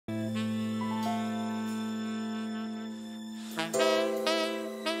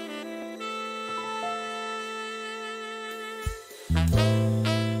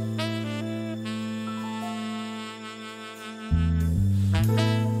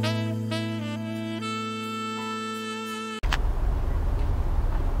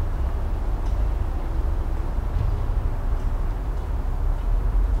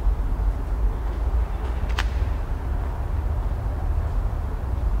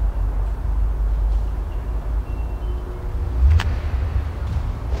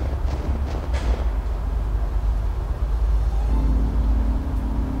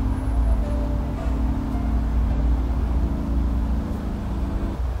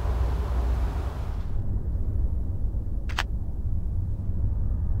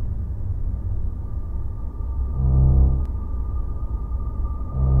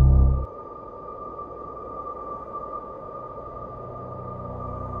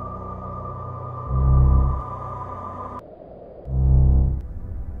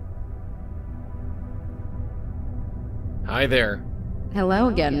Hi there. Hello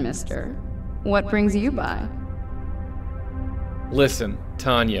again, mister. What brings you by? Listen,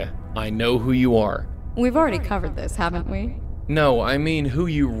 Tanya, I know who you are. We've already covered this, haven't we? No, I mean who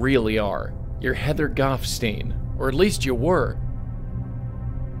you really are. You're Heather Goffstein, or at least you were.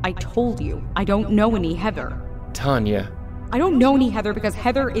 I told you, I don't know any Heather. Tanya. I don't know any Heather because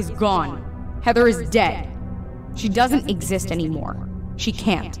Heather is gone. Heather is dead. She doesn't exist anymore. She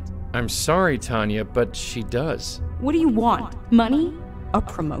can't. I'm sorry, Tanya, but she does. What do you want? Money? A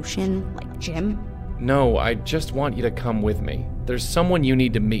promotion, like Jim? No, I just want you to come with me. There's someone you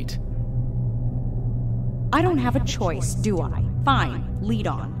need to meet. I don't have a choice, do I? Fine, lead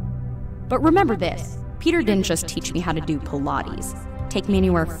on. But remember this, Peter didn't just teach me how to do Pilates. Take me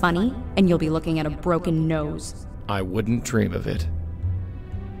anywhere funny, and you'll be looking at a broken nose. I wouldn't dream of it.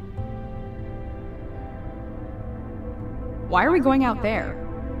 Why are we going out there?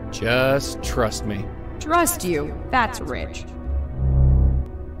 Just trust me. Trust you, that's rich.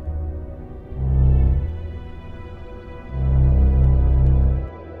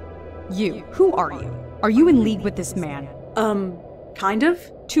 You, who are you? Are you in league with this man? Kind of?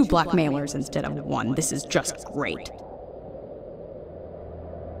 2 blackmailers instead of 1. This is just great.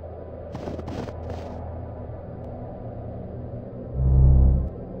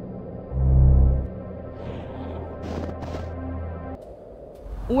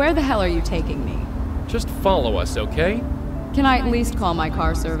 Where the hell are you taking me? Just follow us, okay? Can I at least call my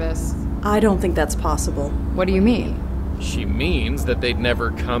car service? I don't think that's possible. What do you mean? She means that they'd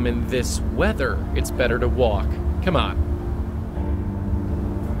never come in this weather. It's better to walk. Come on.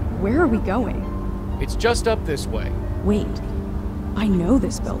 Where are we going? It's just up this way. Wait, I know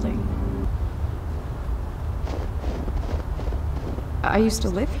this building. I used to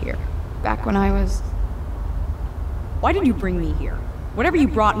live here, back when I was... Why did you bring me here? Whatever you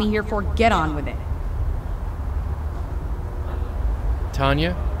brought me here for, get on with it.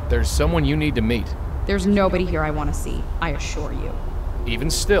 Tanya, there's someone you need to meet. There's nobody here I want to see, I assure you. Even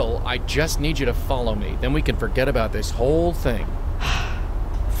still, I just need you to follow me. Then we can forget about this whole thing.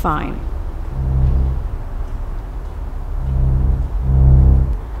 Fine.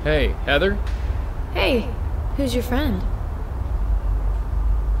 Hey, Heather? Hey, who's your friend?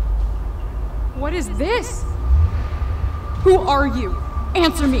 What is this? Who are you?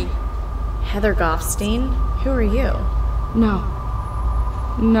 Answer me! Heather Goffstein? Who are you? No.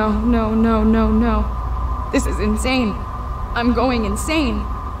 No. This is insane. I'm going insane.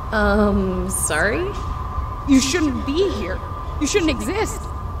 Sorry? You shouldn't be here. You shouldn't exist.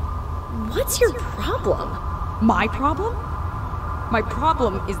 What's your problem? My problem? My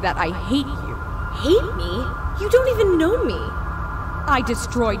problem is that I hate you. Hate me? You don't even know me. I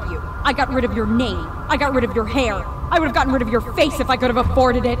destroyed you. I got rid of your name. I got rid of your hair. I would have gotten rid of your face if I could have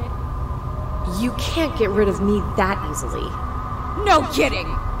afforded it. You can't get rid of me that easily. No kidding!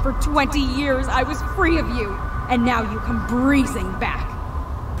 For 20 years I was free of you, and now you come breezing back.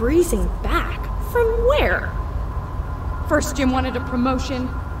 Breezing back? From where? First Jim wanted a promotion,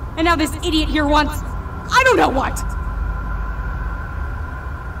 and now this idiot here wants... I don't know what!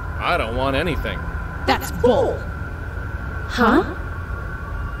 I don't want anything. That's bull. Huh?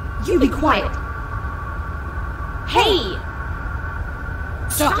 You be quiet. Hey!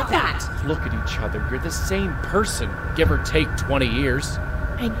 Stop that! Look at each other. You're the same person, give or take 20 years.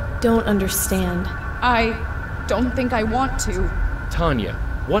 I don't understand. I don't think I want to. Tanya,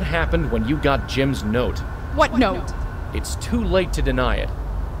 what happened when you got Jim's note? What note? It's too late to deny it.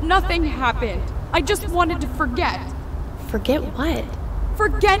 Nothing happened. I just wanted to forget. Forget what?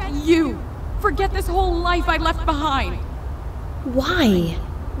 Forget you! Forget this whole life I left behind! Why?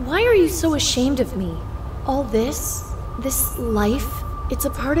 Why are you so ashamed of me? All this life, it's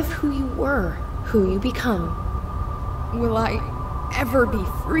a part of who you were, who you become. Will I ever be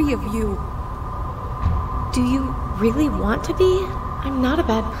free of you? Do you really want to be? I'm not a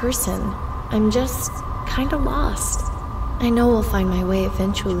bad person. I'm just kinda lost. I know we'll find my way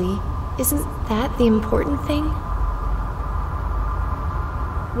eventually. Isn't that the important thing?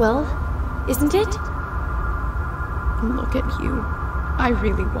 Well, isn't it? Look at you. I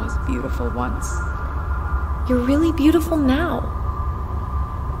really was beautiful once. You're really beautiful now.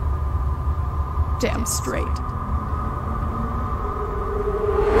 Damn straight.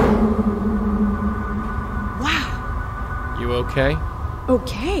 Wow. You okay?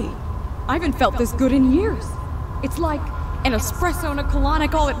 Okay. I haven't felt this good in years. It's like an espresso and a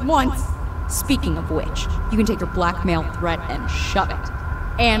colonic all at once. Speaking of which, you can take your blackmail threat and shove it.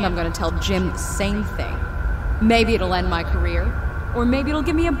 And I'm gonna tell Jim the same thing. Maybe it'll end my career, or maybe it'll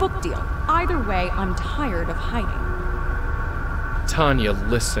give me a book deal. Either way, I'm tired of hiding. Tanya,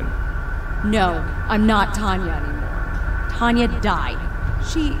 listen. No, I'm not Tanya anymore. Tanya died.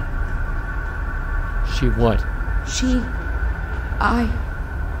 She... She what?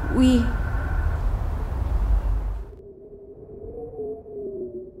 We...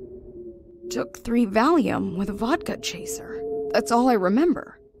 took 3 Valium with a vodka chaser. That's all I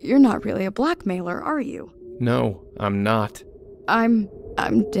remember. You're not really a blackmailer, are you? No, I'm not. I'm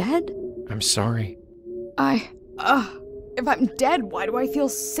dead? I'm sorry. If I'm dead, why do I feel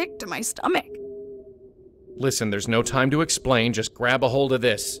sick to my stomach? Listen, there's no time to explain, just grab a hold of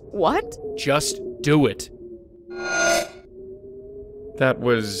this. What? Just do it. That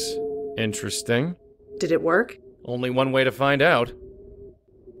was interesting. Did it work? Only one way to find out.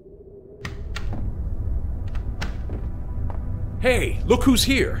 Hey, look who's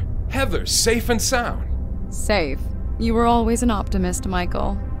here. Heather's safe and sound. Safe. You were always an optimist,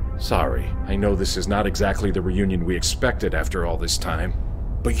 Michael. Sorry, I know this is not exactly the reunion we expected after all this time.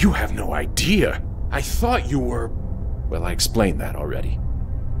 But you have no idea. I thought you were... Well, I explained that already.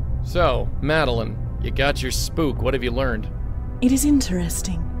 So, Madeline, you got your spook. What have you learned? It is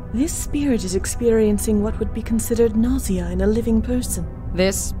interesting. This spirit is experiencing what would be considered nausea in a living person.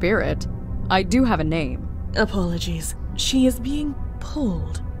 This spirit? I do have a name. Apologies. She is being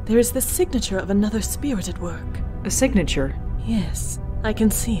pulled. There is the signature of another spirit at work. A signature? Yes, I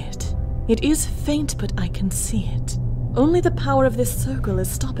can see it. It is faint, but I can see it. Only the power of this circle is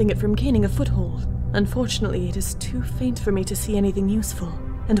stopping it from gaining a foothold. Unfortunately, it is too faint for me to see anything useful,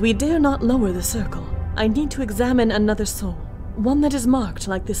 and we dare not lower the circle. I need to examine another soul, one that is marked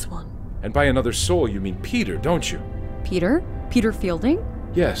like this one. And by another soul, you mean Peter, don't you? Peter? Peter Fielding?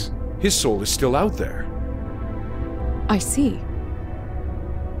 Yes, his soul is still out there. I see.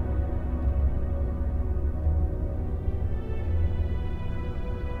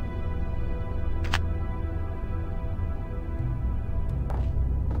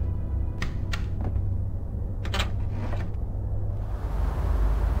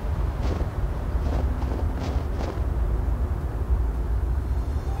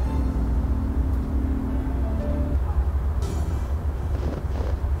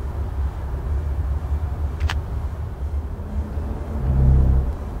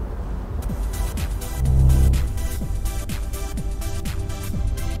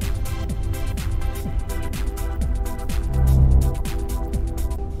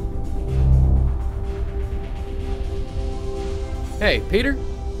 Hey, Peter?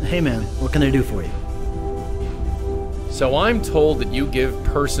 Hey man, what can I do for you? So I'm told that you give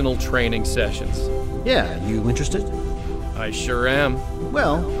personal training sessions. Yeah, you interested? I sure am.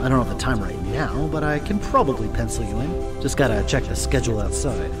 Well, I don't have the time right now, but I can probably pencil you in. Just gotta check the schedule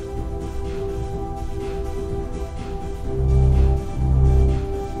outside.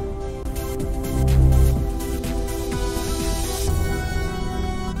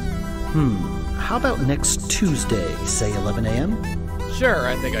 How about next Tuesday, say 11 a.m.? Sure,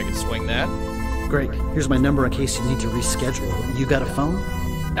 I think I can swing that. Great. Here's my number in case you need to reschedule. You got a phone?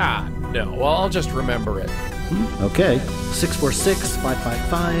 No, I'll just remember it. Okay.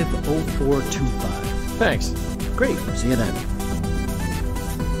 646-555-0425. Thanks. Great. See you then.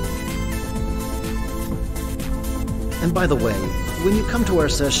 And by the way, when you come to our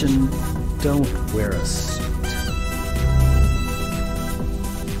session, don't wear a suit.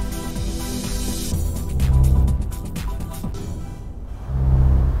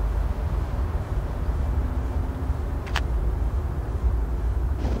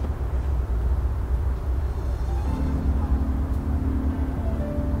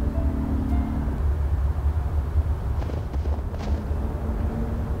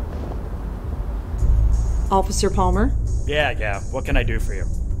 Officer Palmer? Yeah, what can I do for you?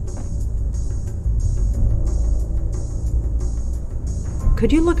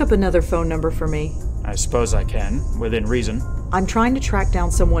 Could you look up another phone number for me? I suppose I can, within reason. I'm trying to track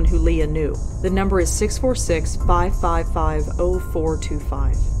down someone who Leah knew. The number is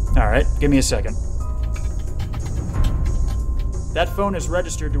 646-555-0425. Alright, give me a second. That phone is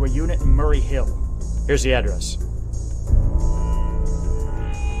registered to a unit in Murray Hill. Here's the address.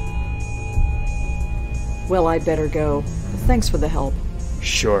 Well, I'd better go. Thanks for the help.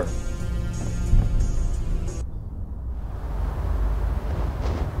 Sure.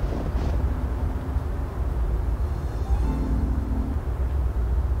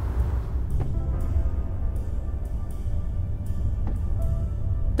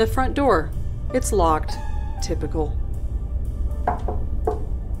 The front door. It's locked. Typical.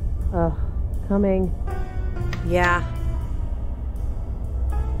 Coming. Yeah.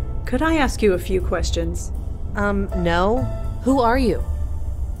 Could I ask you a few questions? No. Who are you?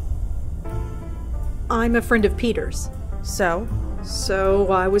 I'm a friend of Peter's. So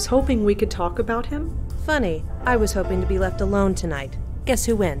I was hoping we could talk about him? Funny, I was hoping to be left alone tonight. Guess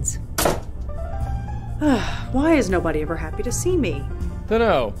who wins? Why is nobody ever happy to see me?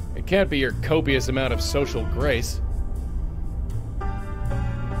 Dunno. It can't be your copious amount of social grace.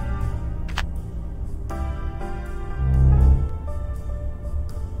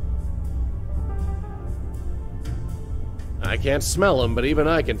 I can't smell them, but even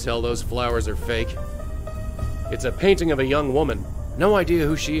I can tell those flowers are fake. It's a painting of a young woman. No idea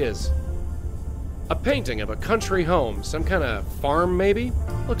who she is. A painting of a country home, some kind of farm maybe?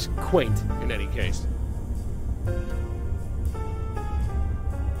 Looks quaint in any case.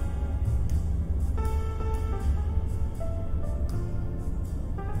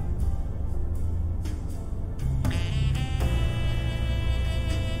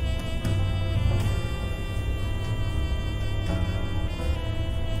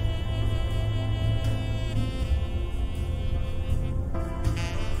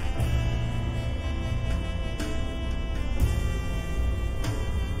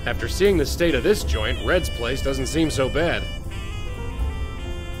 After seeing the state of this joint, Red's place doesn't seem so bad.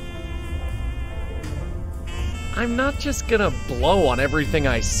 I'm not just gonna blow on everything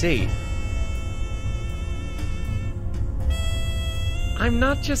I see. I'm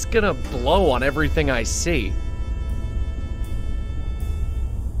not just gonna blow on everything I see.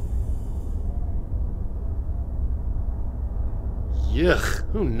 Yuck,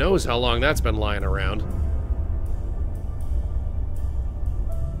 who knows how long that's been lying around.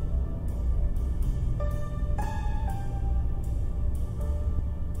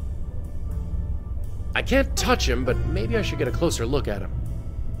 I can't touch him, but maybe I should get a closer look at him.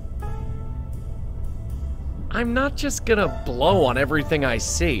 I'm not just gonna blow on everything I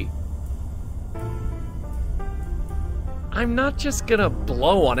see. I'm not just gonna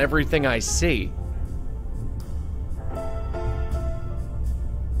blow on everything I see.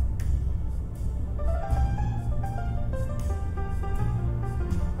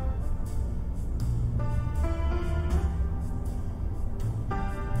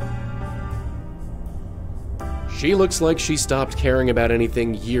 She looks like she stopped caring about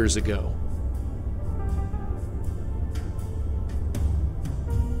anything years ago.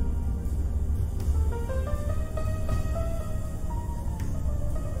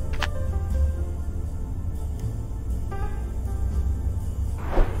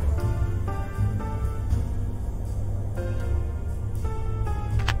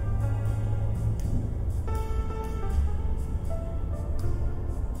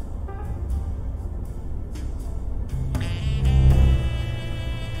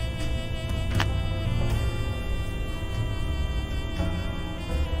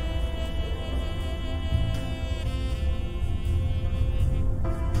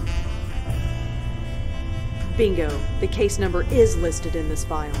 Bingo. The case number is listed in this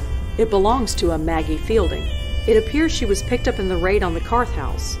file. It belongs to a Maggie Fielding. It appears she was picked up in the raid on the Carth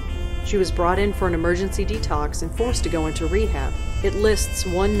house. She was brought in for an emergency detox and forced to go into rehab. It lists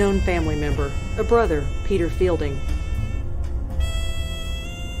one known family member, a brother, Peter Fielding.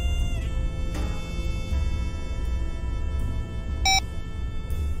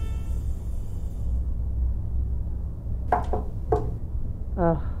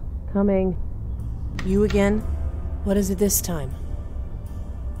 Coming. You again? What is it this time?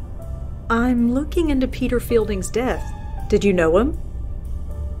 I'm looking into Peter Fielding's death. Did you know him?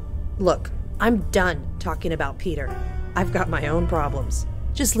 Look, I'm done talking about Peter. I've got my own problems.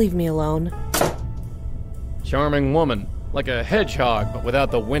 Just leave me alone. Charming woman. Like a hedgehog, but without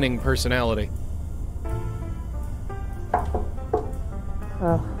the winning personality.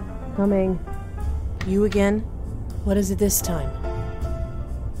 Coming. You again? What is it this time?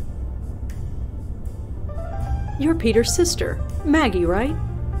 You're Peter's sister, Maggie, right?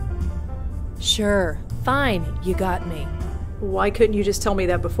 Sure. Fine, you got me. Why couldn't you just tell me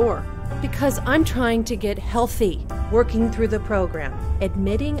that before? Because I'm trying to get healthy, working through the program,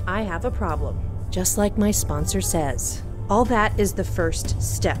 admitting I have a problem, just like my sponsor says. All that is the first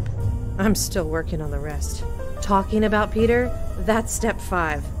step. I'm still working on the rest. Talking about Peter, that's step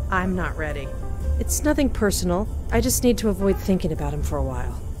 5. I'm not ready. It's nothing personal. I just need to avoid thinking about him for a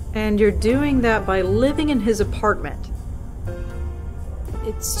while. And you're doing that by living in his apartment.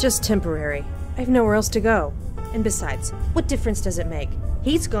 It's just temporary. I have nowhere else to go. And besides, what difference does it make?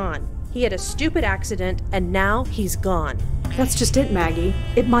 He's gone. He had a stupid accident, and now he's gone. That's just it, Maggie.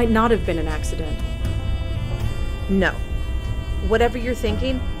 It might not have been an accident. No. Whatever you're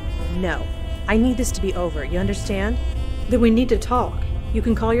thinking, no. I need this to be over, you understand? Then we need to talk. You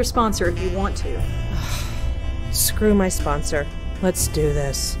can call your sponsor if you want to. Screw my sponsor. Let's do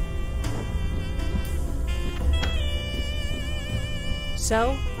this.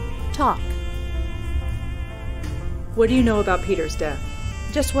 So, talk. What do you know about Peter's death?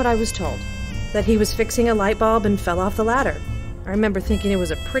 Just what I was told. That he was fixing a light bulb and fell off the ladder. I remember thinking it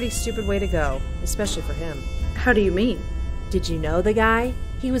was a pretty stupid way to go, especially for him. How do you mean? Did you know the guy?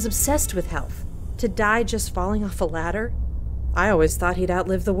 He was obsessed with health. To die just falling off a ladder? I always thought he'd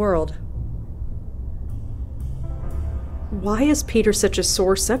outlive the world. Why is Peter such a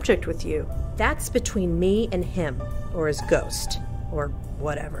sore subject with you? That's between me and him, or his ghost, or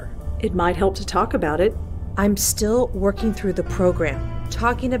whatever. It might help to talk about it. I'm still working through the program.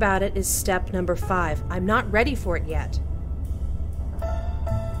 Talking about it is step number 5. I'm not ready for it yet.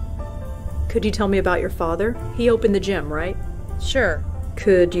 Could you tell me about your father? He opened the gym, right? Sure.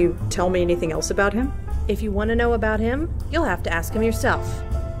 Could you tell me anything else about him? If you want to know about him, you'll have to ask him yourself.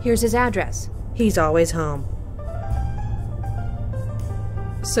 Here's his address. He's always home.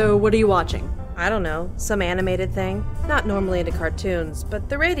 So, what are you watching? I don't know, some animated thing. Not normally into cartoons, but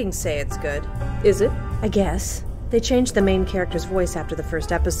the ratings say it's good. Is it? I guess. They changed the main character's voice after the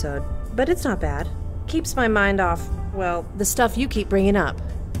first episode, but it's not bad. Keeps my mind off, well, the stuff you keep bringing up.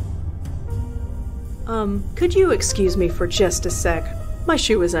 Could you excuse me for just a sec? My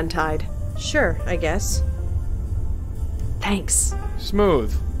shoe is untied. Sure, I guess. Thanks.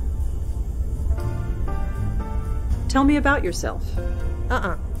 Smooth. Tell me about yourself.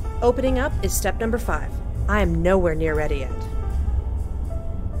 Opening up is step number 5. I am nowhere near ready yet.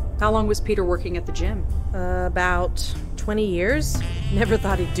 How long was Peter working at the gym? About 20 years. Never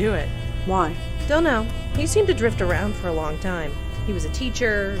thought he'd do it. Why? Don't know. He seemed to drift around for a long time. He was a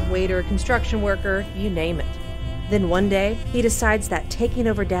teacher, waiter, construction worker, you name it. Then one day, he decides that taking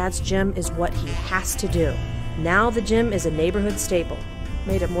over Dad's gym is what he has to do. Now the gym is a neighborhood staple.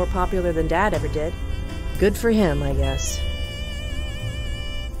 Made it more popular than Dad ever did. Good for him, I guess.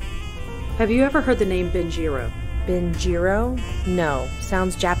 Have you ever heard the name Benjiro? Benjiro? No.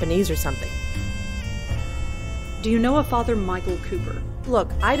 Sounds Japanese or something. Do you know a Father Michael Cooper?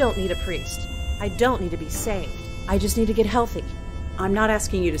 Look, I don't need a priest. I don't need to be saved. I just need to get healthy. I'm not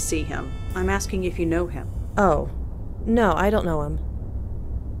asking you to see him. I'm asking if you know him. Oh. No, I don't know him.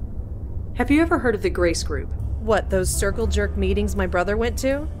 Have you ever heard of the Grace Group? What, those circle jerk meetings my brother went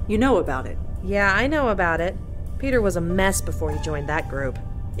to? You know about it. Yeah, I know about it. Peter was a mess before he joined that group.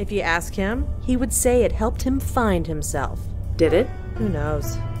 If you ask him, he would say it helped him find himself. Did it? Who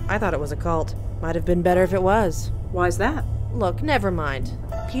knows? I thought it was a cult. Might have been better if it was. Why's that? Look, never mind.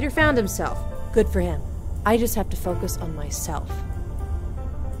 Peter found himself. Good for him. I just have to focus on myself.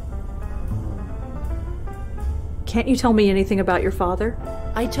 Can't you tell me anything about your father?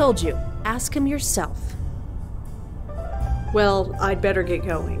 I told you. Ask him yourself. Well, I'd better get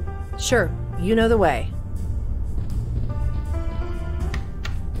going. Sure. You know the way.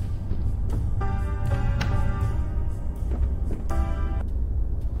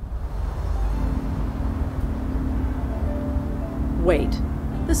 Wait,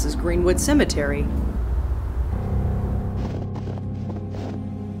 this is Greenwood Cemetery.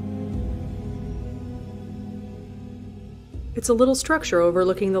 It's a little structure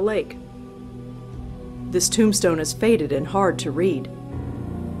overlooking the lake. This tombstone is faded and hard to read.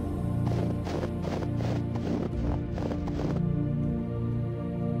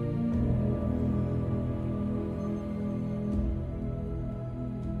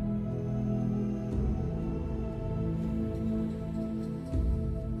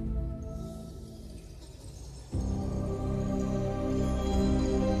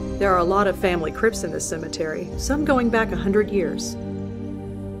 There are a lot of family crypts in this cemetery, some going back 100 years.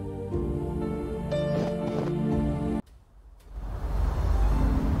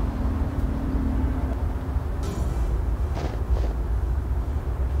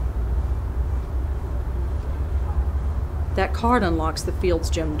 That card unlocks the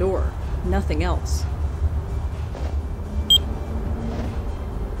Field's gym door, nothing else.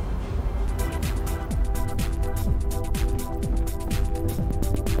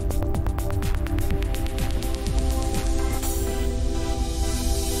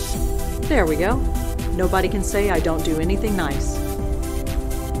 There we go. Nobody can say I don't do anything nice.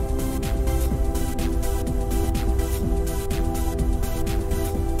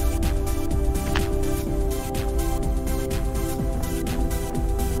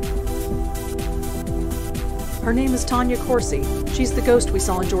 Her name is Tanya Corsi. She's the ghost we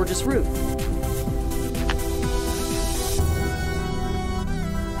saw on George's roof.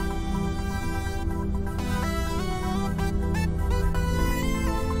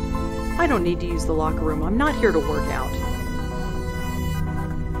 I don't need to use the locker room. I'm not here to work out.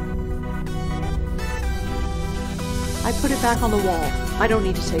 I put it back on the wall. I don't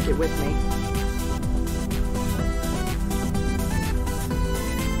need to take it with me.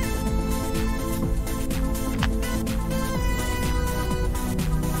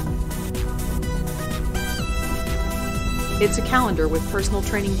 It's a calendar with personal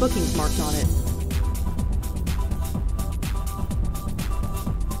training bookings marked on it.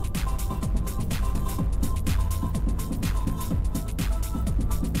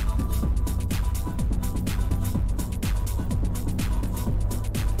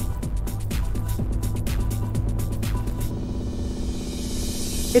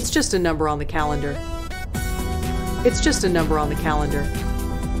 It's just a number on the calendar. It's just a number on the calendar.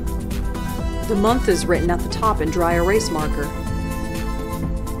 The month is written at the top in dry erase marker.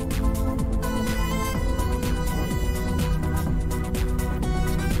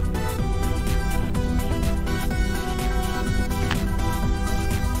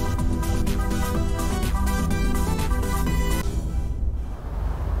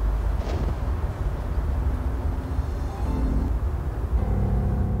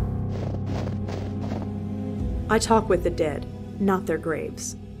 I talk with the dead, not their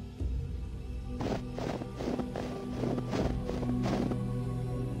graves.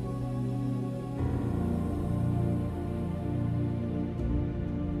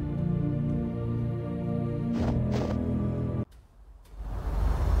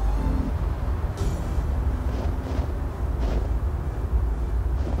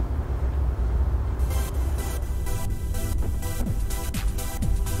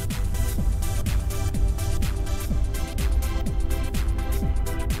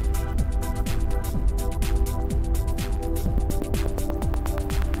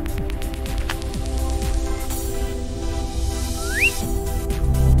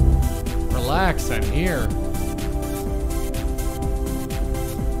 Relax, I'm here.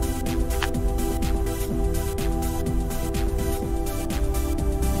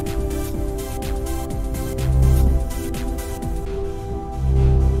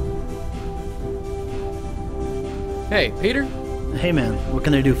 Hey, Peter? Hey man, what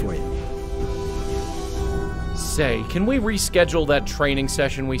can I do for you? Say, can we reschedule that training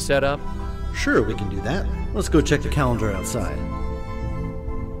session we set up? Sure, we can do that. Let's go check the calendar outside.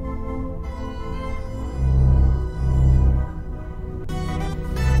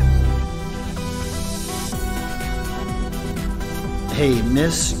 Hey,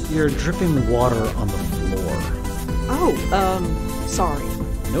 miss, you're dripping water on the floor. Oh, sorry.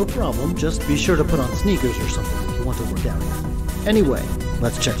 No problem, just be sure to put on sneakers or something if you want to work out here. Anyway,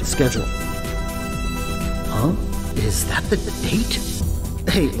 let's check the schedule. Huh? Is that the date?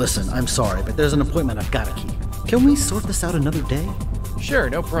 Hey, listen, I'm sorry, but there's an appointment I've got to keep. Can we sort this out another day? Sure,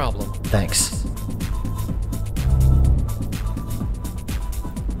 no problem. Thanks.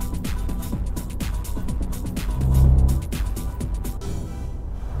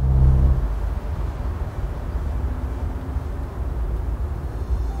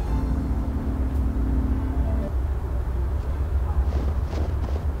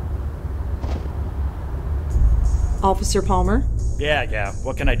 Officer Palmer? Yeah,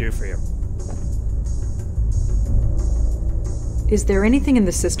 what can I do for you? Is there anything in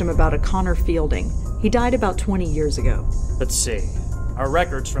the system about a Connor Fielding? He died about 20 years ago. Let's see. Our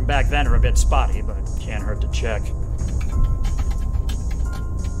records from back then are a bit spotty, but can't hurt to check.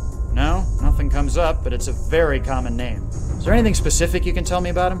 No, nothing comes up, but it's a very common name. Is there anything specific you can tell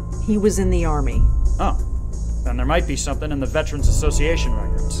me about him? He was in the Army. Oh, then there might be something in the Veterans Association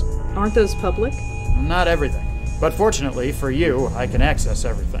records. Aren't those public? Not everything. But fortunately for you, I can access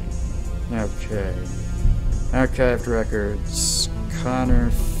everything. Okay. Archived records.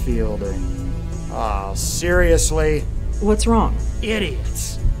 Connor Fielding. Ah, seriously? What's wrong?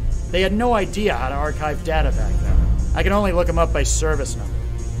 Idiots. They had no idea how to archive data back then. I can only look them up by service number.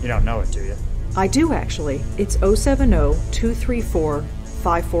 You don't know it, do you? I do, actually. It's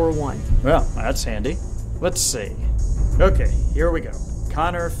 070-234-541. Well, that's handy. Let's see. Okay, here we go.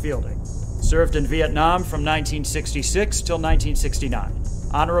 Connor Fielding. Served in Vietnam from 1966 till 1969.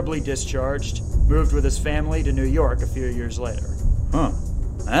 Honorably discharged. Moved with his family to New York a few years later. Huh.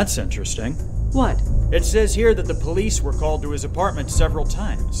 That's interesting. What? It says here that the police were called to his apartment several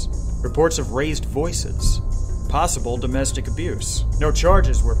times. Reports of raised voices. Possible domestic abuse. No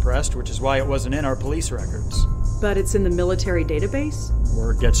charges were pressed, which is why it wasn't in our police records. But it's in the military database?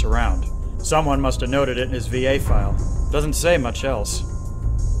 Word gets around. Someone must have noted it in his VA file. Doesn't say much else.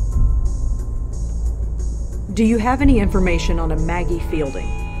 Do you have any information on a Maggie Fielding?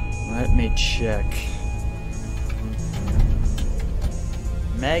 Let me check.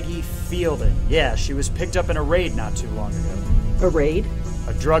 Maggie Fielding. Yeah, she was picked up in a raid not too long ago. A raid?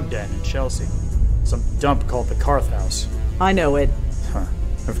 A drug den in Chelsea. Some dump called the Carth House. I know it. Huh.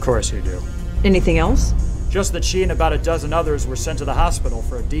 Of course you do. Anything else? Just that she and about a dozen others were sent to the hospital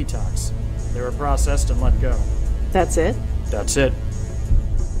for a detox. They were processed and let go. That's it? That's it.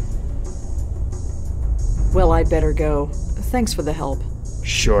 Well, I'd better go. Thanks for the help.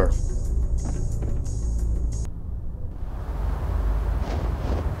 Sure.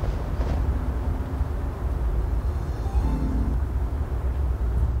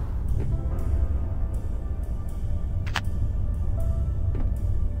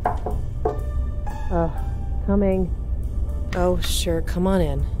 Coming. Oh, sure, come on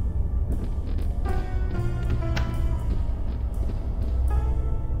in.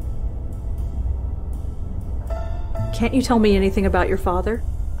 Can't you tell me anything about your father?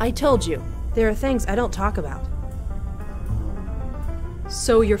 I told you, there are things I don't talk about.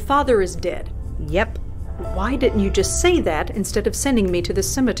 So your father is dead? Yep. Why didn't you just say that instead of sending me to the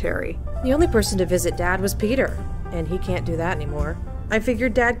cemetery? The only person to visit Dad was Peter, and he can't do that anymore. I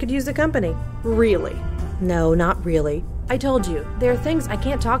figured Dad could use the company. Really? No, not really. I told you, there are things I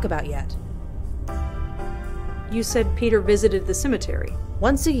can't talk about yet. You said Peter visited the cemetery.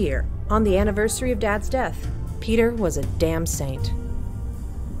 Once a year, on the anniversary of Dad's death. Peter was a damn saint.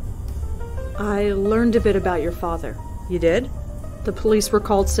 I learned a bit about your father. You did? The police were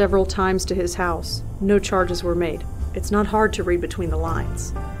called several times to his house. No charges were made. It's not hard to read between the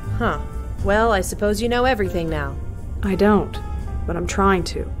lines. Huh. Well, I suppose you know everything now. I don't, but I'm trying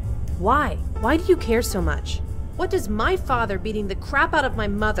to. Why? Why do you care so much? What does my father beating the crap out of my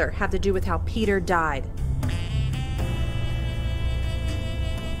mother have to do with how Peter died?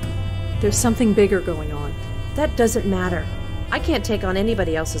 There's something bigger going on. That doesn't matter. I can't take on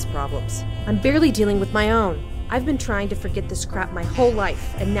anybody else's problems. I'm barely dealing with my own. I've been trying to forget this crap my whole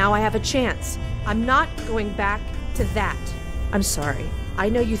life, and now I have a chance. I'm not going back to that. I'm sorry. I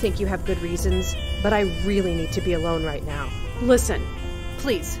know you think you have good reasons, but I really need to be alone right now. Listen.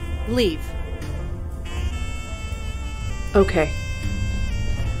 Please, leave. Okay.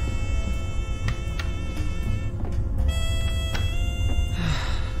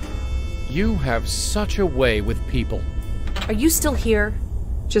 You have such a way with people. Are you still here?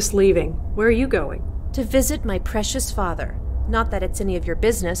 Just leaving. Where are you going? To visit my precious father. Not that it's any of your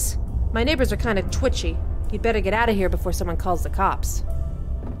business. My neighbors are kind of twitchy. You'd better get out of here before someone calls the cops.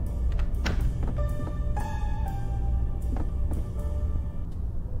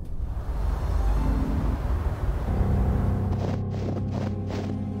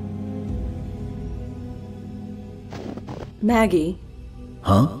 Maggie.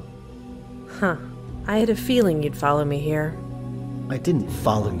 Huh? Huh. I had a feeling you'd follow me here. I didn't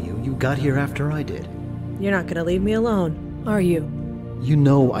follow you. You got here after I did. You're not gonna leave me alone, are you? You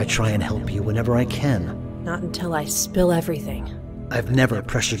know I try and help you whenever I can. Not until I spill everything. I've never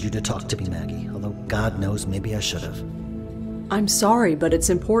pressured you to talk to me, Maggie, although God knows maybe I should have. I'm sorry, but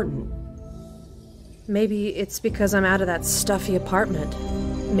it's important. Maybe it's because I'm out of that stuffy apartment.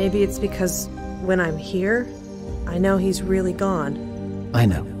 Maybe it's because when I'm here, I know he's really gone. I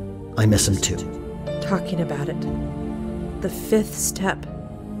know. I miss him too. Talking about it. The fifth step.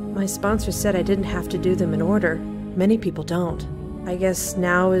 My sponsor said I didn't have to do them in order. Many people don't. I guess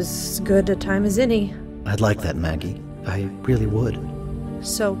now is as good a time as any. I'd like that, Maggie. I really would.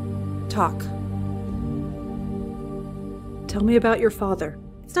 So, talk. Tell me about your father.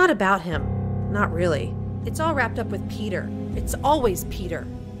 It's not about him. Not really. It's all wrapped up with Peter. It's always Peter.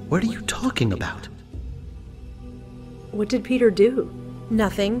 What are you talking about? What did Peter do?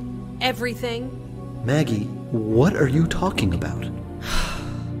 Nothing. Everything. Maggie, what are you talking about?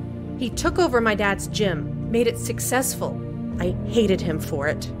 He took over my dad's gym, made it successful. I hated him for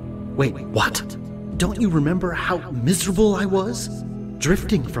it. Wait, what? Don't you remember how miserable I was?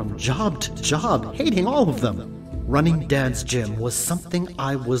 Drifting from job to job, hating all of them. Running Dad's gym was something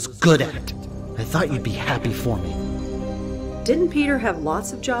I was good at. I thought you'd be happy for me. Didn't Peter have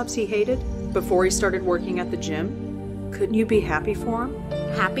lots of jobs he hated before he started working at the gym? Couldn't you be happy for him?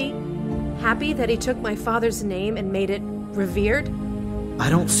 Happy? Happy that he took my father's name and made it revered? I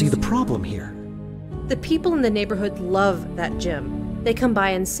don't see the problem here. The people in the neighborhood love that gym. They come by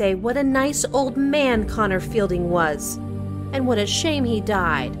and say what a nice old man Connor Fielding was, and what a shame he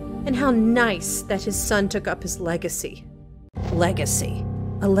died, and how nice that his son took up his legacy. Legacy.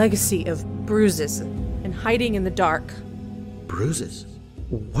 A legacy of bruises and hiding in the dark. Bruises?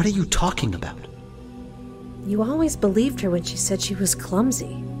 What are you talking about? You always believed her when she said she was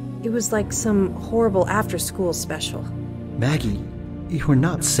clumsy. It was like some horrible after-school special. Maggie, you're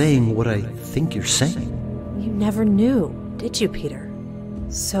not saying what I think you're saying. You never knew, did you, Peter?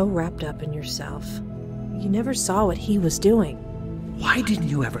 So wrapped up in yourself. You never saw what he was doing. Why didn't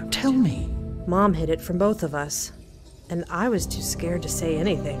you ever tell me? Mom hid it from both of us, and I was too scared to say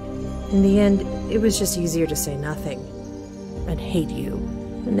anything. In the end, it was just easier to say nothing and hate you.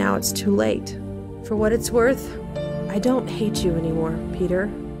 And now it's too late. For what it's worth, I don't hate you anymore, Peter.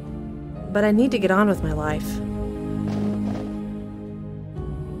 But I need to get on with my life.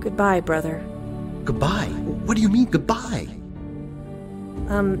 Goodbye, brother. Goodbye? What do you mean, goodbye?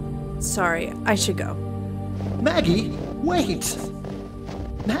 Sorry, I should go. Maggie, wait!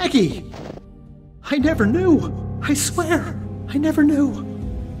 Maggie! I never knew! I swear, I never knew!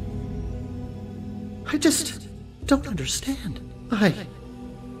 I just don't understand.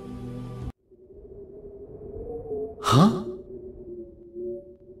 Huh?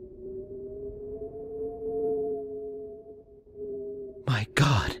 My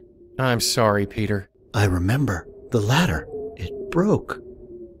God. I'm sorry, Peter. I remember. The ladder. It broke.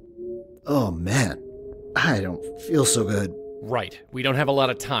 Oh man. I don't feel so good. Right. We don't have a lot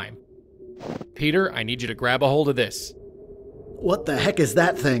of time. Peter, I need you to grab a hold of this. What the heck is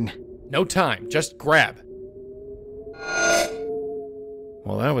that thing? No time. Just grab.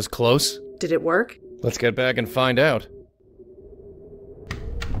 Well, that was close. Did it work? Let's get back and find out.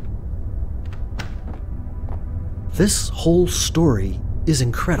 This whole story is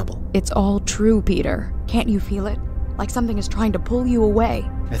incredible. It's all true, Peter. Can't you feel it? Like something is trying to pull you away.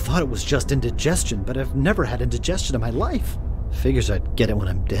 I thought it was just indigestion, but I've never had indigestion in my life. Figures I'd get it when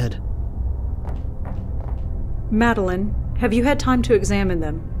I'm dead. Madeline, have you had time to examine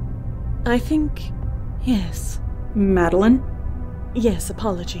them? I think... yes. Madeline? Yes,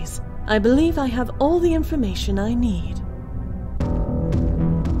 apologies. I believe I have all the information I need.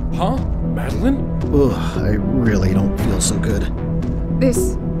 Huh? Madeline? Ugh, I really don't feel so good.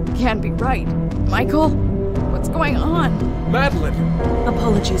 This can't be right. Michael, what's going on? Madeline!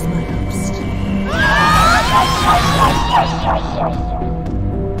 Apologies, my host.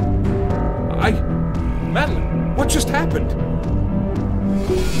 Madeline, what just happened?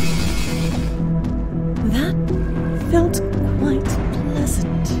 That felt quite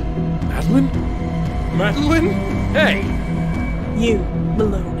pleasant. Madeline? Madeline? Hey! You,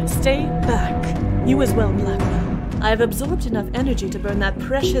 Mallone, stay back. You as well, Blackwell. I have absorbed enough energy to burn that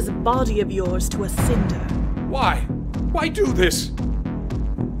precious body of yours to a cinder. Why? Why do this?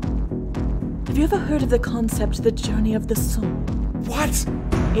 Have you ever heard of the concept, the journey of the soul? What?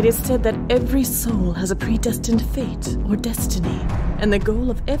 It is said that every soul has a predestined fate or destiny, and the goal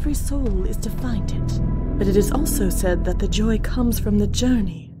of every soul is to find it. But it is also said that the joy comes from the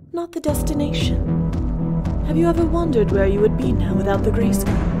journey, not the destination. Have you ever wondered where you would be now without the grace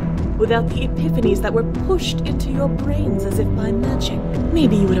group? Without the epiphanies that were pushed into your brains as if by magic?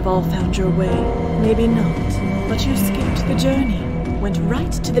 Maybe you would have all found your way, maybe not. But you skipped the journey, went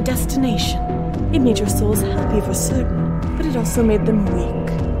right to the destination. It made your souls happy for certain, but it also made them weak,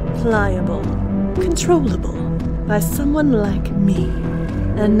 pliable, controllable by someone like me.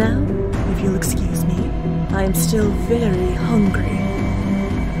 And now, if you'll excuse me, I am still very hungry.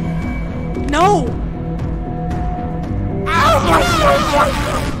 No!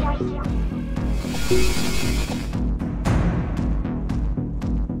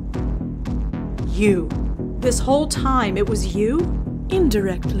 You. This whole time it was you?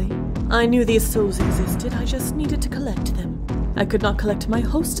 Indirectly. I knew these souls existed, I just needed to collect them. I could not collect my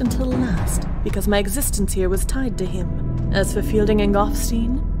host until last, because my existence here was tied to him. As for Fielding and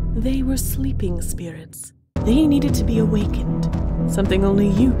Goffstein, they were sleeping spirits. They needed to be awakened, something only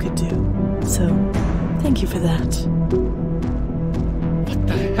you could do. So, thank you for that. What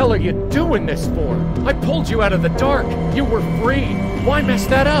the hell are you doing this for? I pulled you out of the dark. You were free. Why mess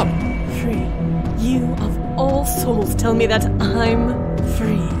that up? Free. You, of all souls, tell me that I'm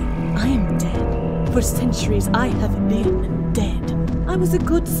free. I am dead. For centuries I have been dead. I was a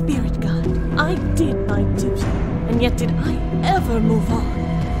good spirit guide. I did my duty. And yet did I ever move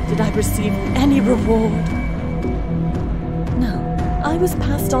on? Did I receive any reward? No. I was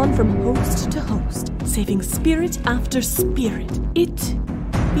passed on from host to host, saving spirit after spirit. It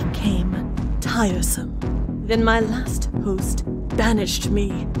became tiresome. Then my last host banished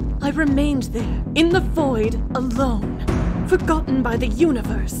me. I remained there, in the void, alone, forgotten by the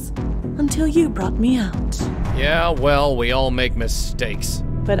universe, until you brought me out. Yeah, well, we all make mistakes.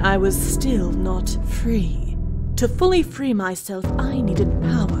 But I was still not free. To fully free myself, I needed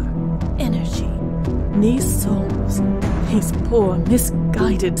power, energy. These souls, these poor,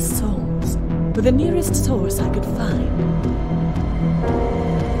 misguided souls, were the nearest source I could find.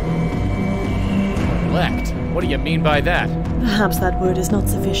 Collect? What do you mean by that? Perhaps that word is not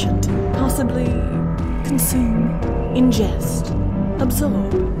sufficient. Possibly consume, ingest,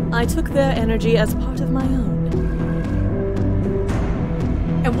 absorb. I took their energy as part of my own.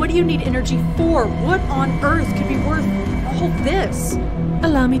 And what do you need energy for? What on earth could be worth all this?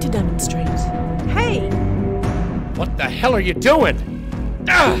 Allow me to demonstrate. Hey! What the hell are you doing?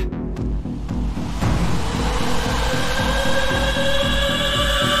 Ah!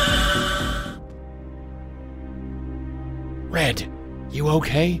 Red, You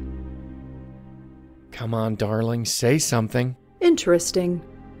okay? Come on, darling, say something. Interesting.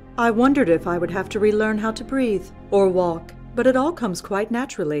 I wondered if I would have to relearn how to breathe or walk, but it all comes quite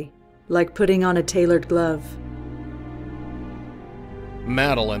naturally, like putting on a tailored glove.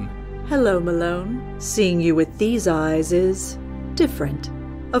 Madeline. Hello, Mallone. Seeing you with these eyes is different.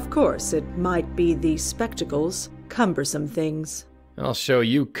 Of course, it might be these spectacles, cumbersome things. I'll show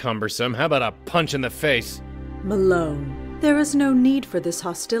you cumbersome. How about a punch in the face? Mallone, there is no need for this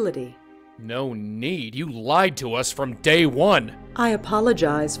hostility. No need. You lied to us from day one. I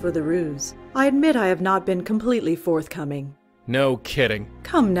apologize for the ruse. I admit I have not been completely forthcoming. No kidding.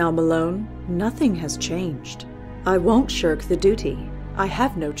 Come now, Mallone. Nothing has changed. I won't shirk the duty. I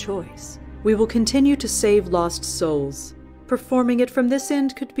have no choice. We will continue to save lost souls. Performing it from this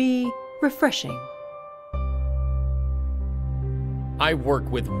end could be refreshing. I work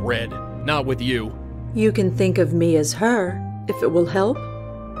with Red, not with you. You can think of me as her, if it will help.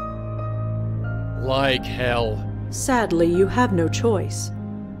 Like hell. Sadly, you have no choice.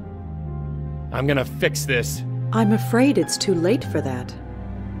 I'm gonna fix this. I'm afraid it's too late for that.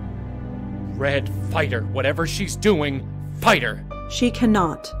 Red, fight her. Whatever she's doing, fight her. She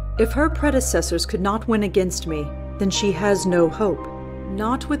cannot. If her predecessors could not win against me, then she has no hope.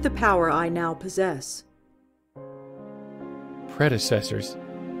 Not with the power I now possess. Predecessors?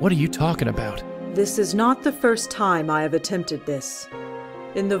 What are you talking about? This is not the first time I have attempted this.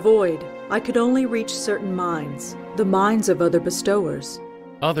 In the void, I could only reach certain minds, the minds of other bestowers.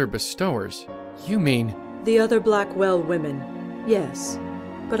 Other bestowers? You mean... The other Blackwell women, yes.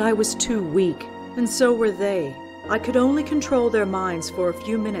 But I was too weak, and so were they. I could only control their minds for a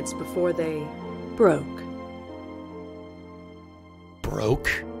few minutes before they broke.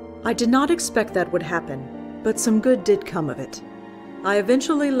 Broke? I did not expect that would happen, but some good did come of it. I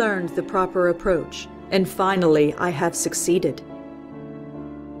eventually learned the proper approach, and finally I have succeeded.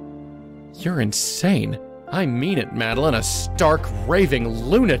 You're insane. I mean it, Madeline, a stark, raving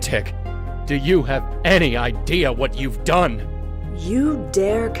lunatic. Do you have any idea what you've done? You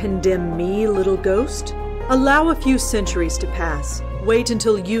dare condemn me, little ghost? Allow a few centuries to pass. Wait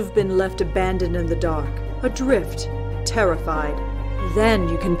until you've been left abandoned in the dark, adrift, terrified. Then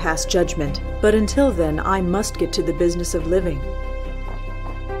you can pass judgment. But until then, I must get to the business of living.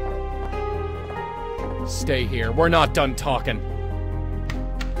 Stay here. We're not done talking.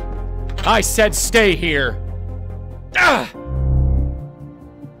 I said stay here! Ah!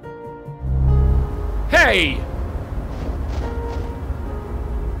 Hey!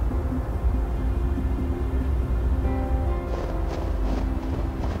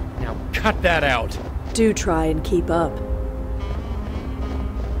 Now cut that out. Do try and keep up.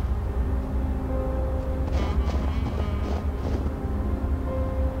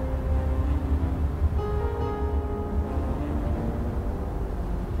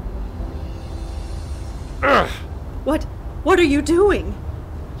 What are you doing?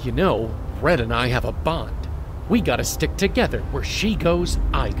 You know, Red and I have a bond. We gotta stick together. Where she goes,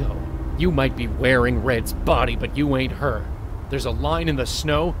 I go. You might be wearing Red's body, but you ain't her. There's a line in the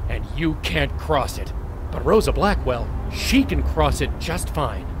snow, and you can't cross it. But Rosa Blackwell, she can cross it just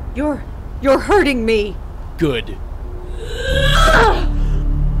fine. You're hurting me. Good.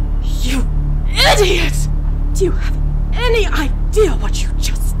 You idiot! Do you have any idea what you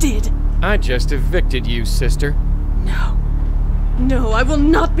just did? I just evicted you, sister. No, I will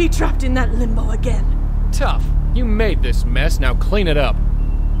not be trapped in that limbo again. Tough. You made this mess, now clean it up.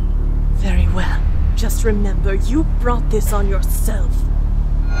 Very well. Just remember, you brought this on yourself.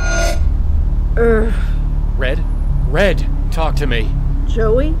 Red, talk to me.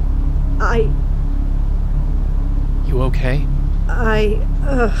 Joey? You okay?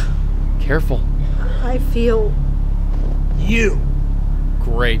 Careful. I feel... You!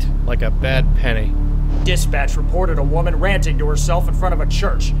 Great, like a bad penny. Dispatch reported a woman ranting to herself in front of a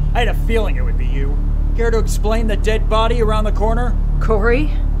church. I had a feeling it would be you. Care to explain the dead body around the corner?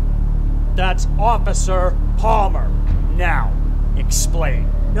 Corey? That's Officer Palmer. Now, explain.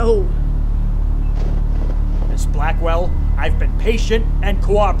 No. Miss Blackwell, I've been patient and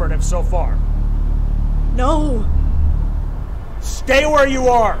cooperative so far. No. Stay where you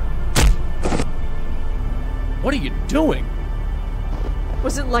are! What are you doing?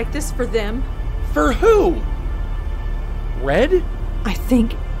 Was it like this for them? For who? Red? I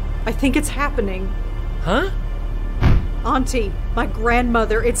think it's happening. Huh? Auntie, my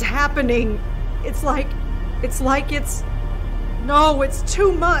grandmother, it's happening. It's like it's... No, it's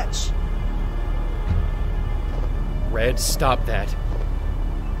too much. Red, stop that.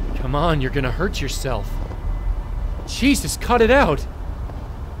 Come on, you're gonna hurt yourself. Jesus, cut it out.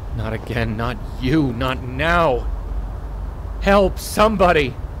 Not again, not you, not now. Help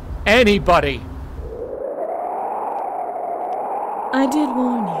somebody! Anybody! I did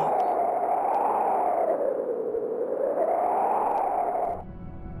warn you.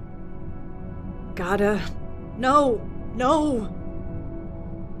 Gotta... No! No!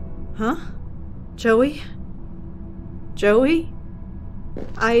 Huh? Joey? Joey?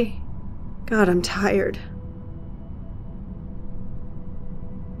 God, I'm tired.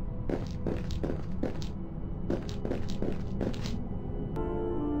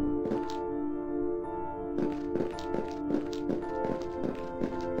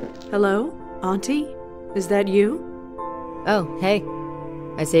 Hello? Auntie? Is that you? Oh, hey.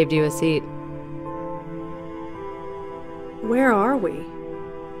 I saved you a seat. Where are we?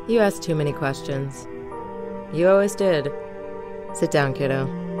 You asked too many questions. You always did. Sit down, kiddo.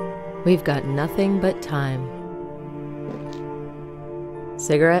 We've got nothing but time.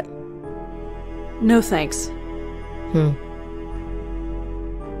 Cigarette? No thanks.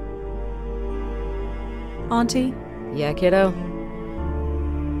 Auntie? Yeah, kiddo?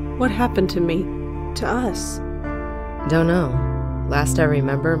 What happened to me? To us? Don't know. Last I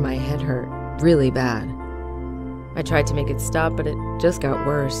remember, my head hurt really bad. I tried to make it stop, but it just got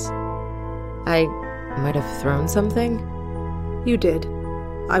worse. I might have thrown something? You did.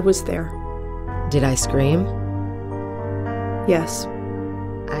 I was there. Did I scream? Yes.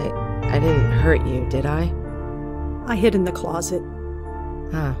 I didn't hurt you, did I? I hid in the closet.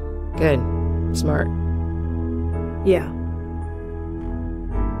 Ah, good. Smart. Yeah.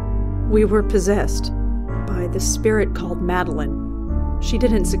 We were possessed by this spirit called Madeline. She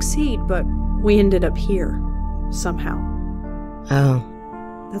didn't succeed, but we ended up here. Somehow.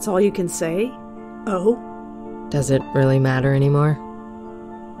 Oh. That's all you can say? Oh? Does it really matter anymore?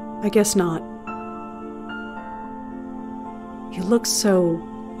 I guess not. You look so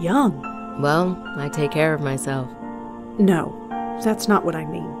young. Well, I take care of myself. No, that's not what I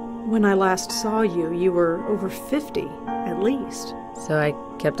mean. When I last saw you, you were over 50, at least. So I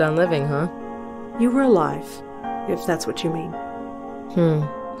kept on living, huh? You were alive, if that's what you mean.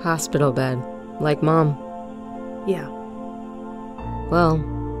 Hospital bed. Like Mom. Yeah. Well,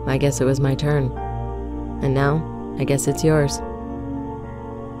 I guess it was my turn. And now, I guess it's yours.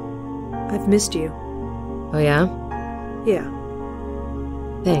 I've missed you. Oh yeah? Yeah.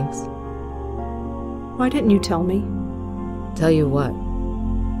 Thanks. Why didn't you tell me? Tell you what?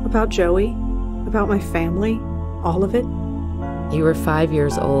 About Joey? About my family? All of it? You were 5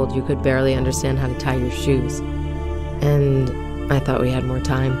 years old. You could barely understand how to tie your shoes. And I thought we had more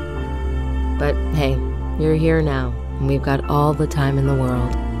time. But hey, you're here now, and we've got all the time in the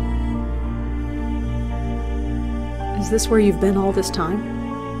world. Is this where you've been all this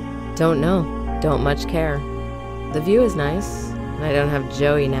time? Don't know. Don't much care. The view is nice, and I don't have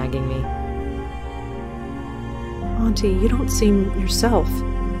Joey nagging me. Auntie, you don't seem yourself.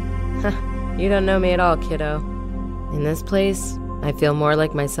 You don't know me at all, kiddo. In this place, I feel more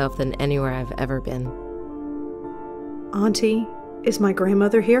like myself than anywhere I've ever been. Auntie, is my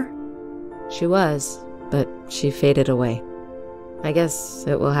grandmother here? She was, but she faded away. I guess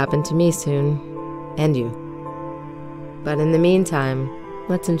it will happen to me soon, and you. But in the meantime,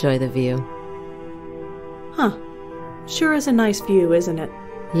 let's enjoy the view. Huh. Sure is a nice view, isn't it?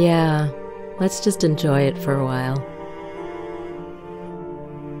 Yeah, let's just enjoy it for a while.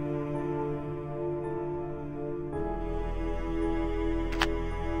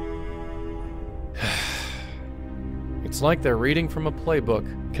 It's like they're reading from a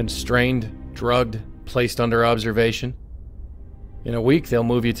playbook. Constrained, drugged, placed under observation. In a week, they'll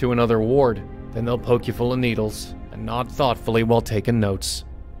move you to another ward. Then they'll poke you full of needles and nod thoughtfully while taking notes.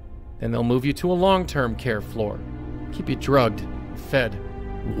 Then they'll move you to a long-term care floor. Keep you drugged, fed,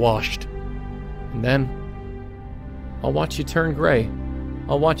 washed. And then, I'll watch you turn gray.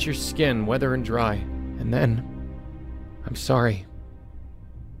 I'll watch your skin weather and dry. And then, I'm sorry.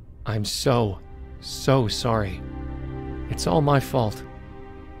 I'm so sorry. It's all my fault.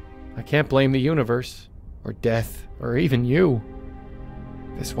 I can't blame the universe, or death, or even you.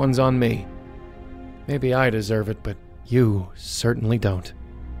 This one's on me. Maybe I deserve it, but you certainly don't.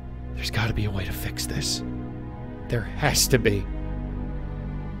 There's gotta be a way to fix this. There has to be.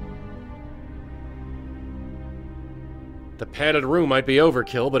 The padded room might be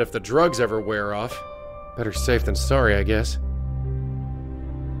overkill, but if the drugs ever wear off, better safe than sorry, I guess.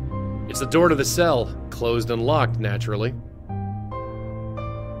 It's the door to the cell, closed and locked, naturally.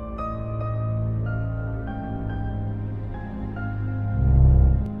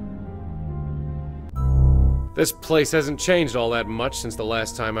 This place hasn't changed all that much since the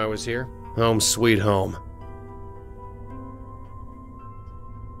last time I was here. Home sweet home.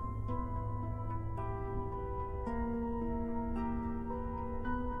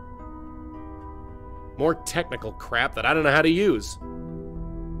 More technical crap that I don't know how to use.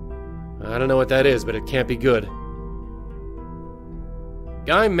 I don't know what that is, but it can't be good.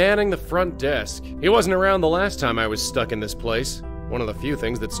 Guy manning the front desk. He wasn't around the last time I was stuck in this place. One of the few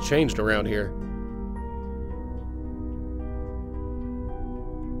things that's changed around here.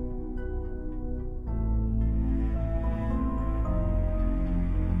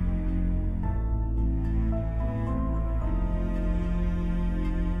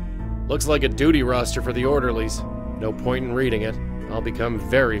 Looks like a duty roster for the orderlies. No point in reading it. I'll become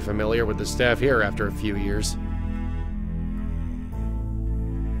very familiar with the staff here after a few years.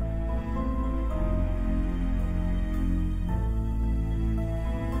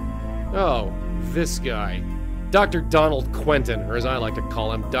 Oh, this guy. Dr. Donald Quentin, or as I like to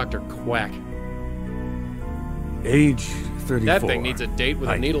call him, Dr. Quack. Age 34. That thing needs a date with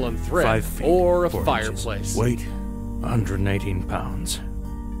a needle and thread, 5 feet, or a 4 fireplace. inches. Weight, 118 pounds.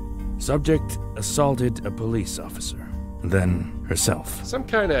 Subject assaulted a police officer, then herself. Some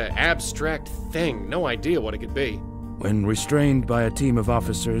kind of abstract thing, no idea what it could be. When restrained by a team of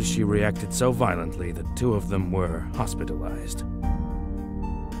officers, she reacted so violently that 2 of them were hospitalized.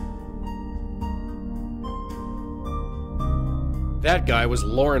 That guy was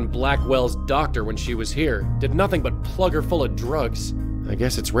Lauren Blackwell's doctor when she was here. Did nothing but plug her full of drugs. I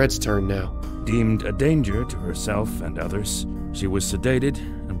guess it's Red's turn now. Deemed a danger to herself and others, she was sedated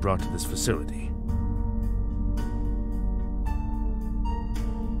and brought to this facility.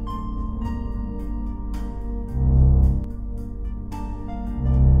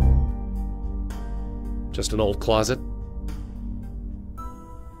 Just an old closet.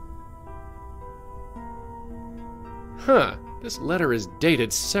 Huh, this letter is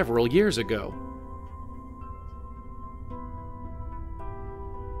dated several years ago.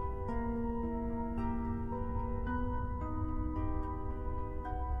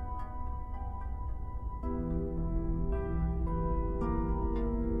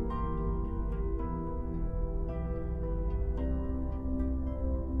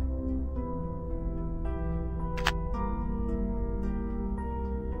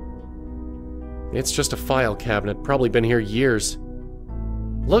 It's just a file cabinet, probably been here years.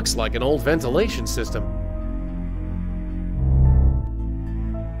 Looks like an old ventilation system.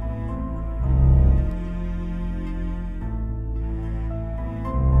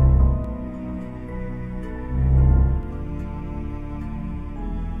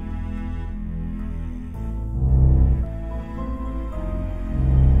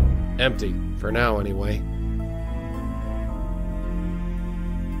 Empty, for now anyway.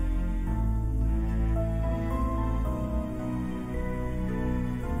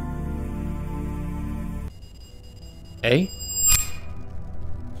 Eh?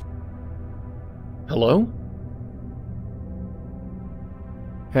 Hello?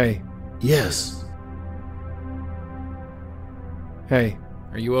 Hey. Yes. Hey,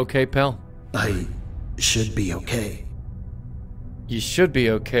 are you okay, pal? I should be okay. You should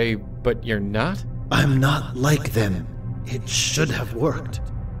be okay, but you're not? I'm not like them. It should have worked.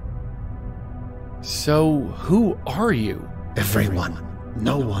 So, who are you? Everyone.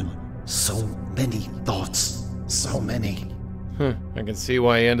 No one. So many thoughts. So many. I can see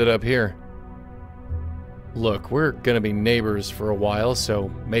why I ended up here. Look, we're gonna be neighbors for a while, so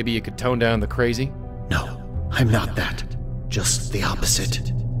maybe you could tone down the crazy? No, I'm not that. Just the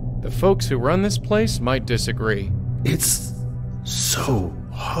opposite. The folks who run this place might disagree. It's so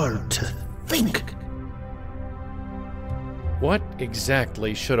hard to think. What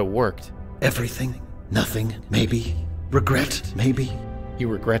exactly should have worked? Everything. Nothing, maybe. Regret, maybe. You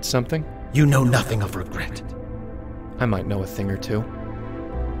regret something? You know nothing of regret. I might know a thing or two.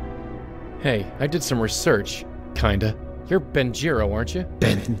 Hey, I did some research. Kinda. You're Benjiro, aren't you?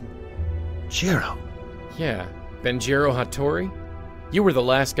 Benjiro? Yeah, Benjiro Hattori? You were the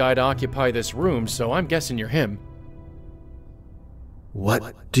last guy to occupy this room, so I'm guessing you're him.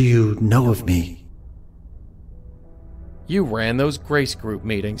 What do you know of me? You ran those Grace Group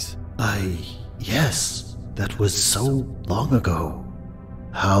meetings. Yes. That was so long ago.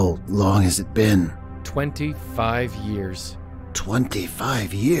 How long has it been? 25 years.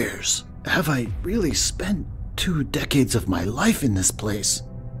 25 years? Have I really spent 2 decades of my life in this place?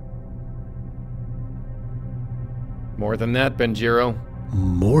 More than that, Benjiro.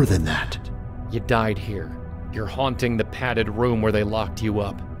 More than that? You died here. You're haunting the padded room where they locked you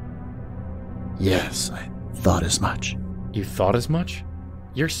up. Yes, I thought as much. You thought as much?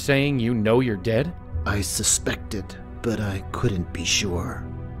 You're saying you know you're dead? I suspected, but I couldn't be sure.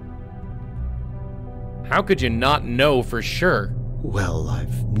 How could you not know for sure? Well,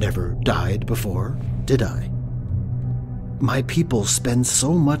 I've never died before, did I? My people spend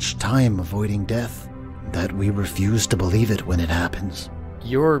so much time avoiding death. that we refuse to believe it when it happens.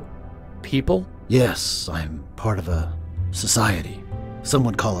 Your people? Yes, I'm part of a society. Some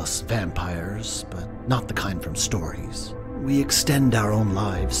would call us vampires, but not the kind from stories. We extend our own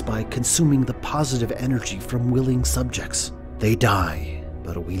lives by consuming the positive energy from willing subjects. They die,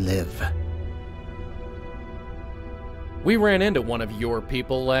 but we live. We ran into one of your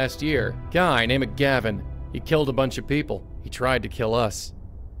people last year. Guy named Gavin. He killed a bunch of people. He tried to kill us.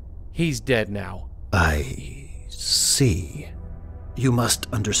 He's dead now. I see. You must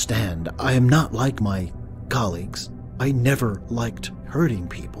understand, I am not like my colleagues. I never liked hurting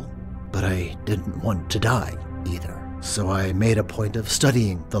people, but I didn't want to die either. So I made a point of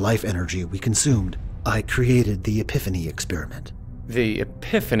studying the life energy we consumed. I created the Epiphany experiment. The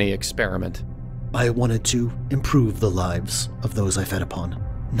Epiphany experiment? I wanted to improve the lives of those I fed upon,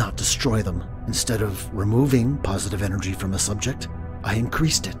 not destroy them. Instead of removing positive energy from a subject, I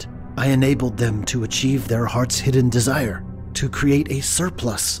increased it. I enabled them to achieve their heart's hidden desire, to create a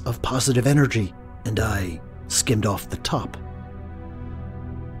surplus of positive energy, and I skimmed off the top.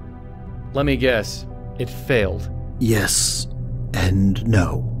 Let me guess. It failed. Yes and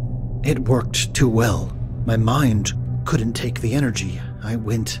no. It worked too well. My mind couldn't take the energy. I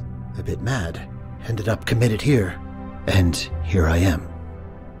went a bit mad, ended up committed here, and here I am.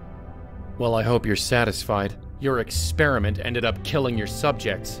 Well, I hope you're satisfied. Your experiment ended up killing your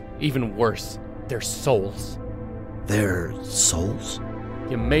subjects. Even worse, their souls. Their souls?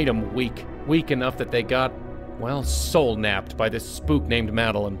 You made them weak. Weak enough that they got, well, soul-napped by this spook named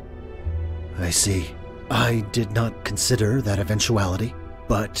Mallone. I see. I did not consider that eventuality,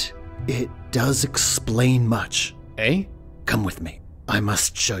 but it does explain much. Eh? Come with me. I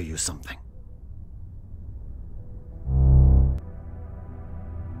must show you something.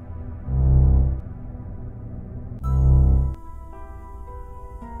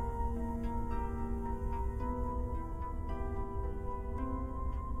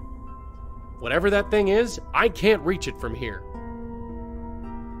 Whatever that thing is, I can't reach it from here.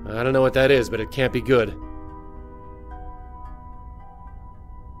 I don't know what that is, but it can't be good.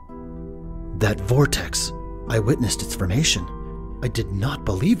 That vortex. I witnessed its formation. I did not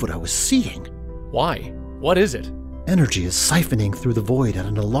believe what I was seeing. Why? What is it? Energy is siphoning through the void at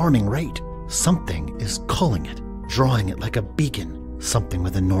an alarming rate. Something is calling it, drawing it like a beacon. Something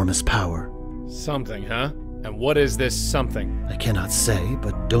with enormous power. Something, huh? And what is this something? I cannot say,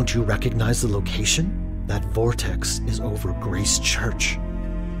 but don't you recognize the location? That vortex is over Grace Church.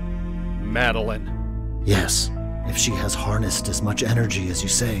 Madeline. Yes, if she has harnessed as much energy as you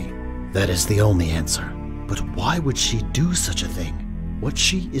say, that is the only answer. But why would she do such a thing? What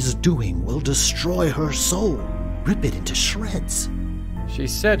she is doing will destroy her soul, rip it into shreds. She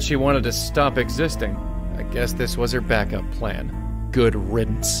said she wanted to stop existing. I guess this was her backup plan. Good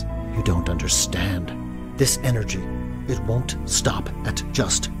riddance. You don't understand. This energy, it won't stop at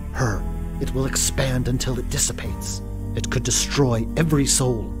just her. It will expand until it dissipates. It could destroy every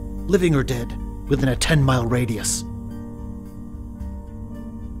soul, living or dead, within a 10-mile radius.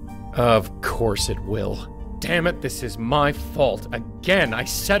 Of course it will. Damn it, this is my fault. Again, I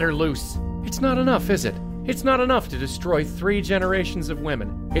set her loose. It's not enough, is it? It's not enough to destroy 3 generations of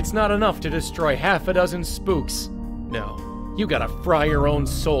women. It's not enough to destroy half a dozen spooks. No, you gotta fry your own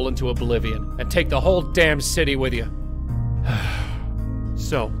soul into oblivion and take the whole damn city with you.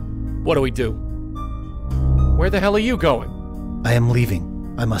 So, what do we do? Where the hell are you going? I am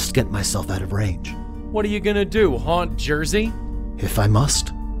leaving. I must get myself out of range. What are you gonna do, haunt Jersey? If I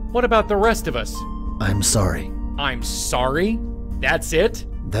must. What about the rest of us? I'm sorry. I'm sorry? That's it?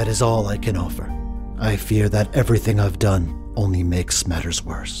 That is all I can offer. I fear that everything I've done only makes matters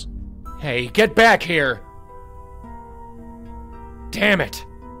worse. Hey, get back here! Damn it!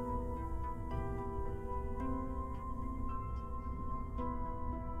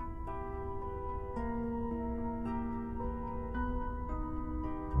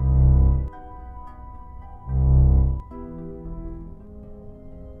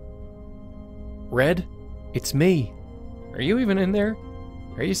 Red? It's me. Are you even in there?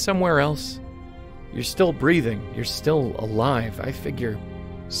 Are you somewhere else? You're still breathing. You're still alive. I figure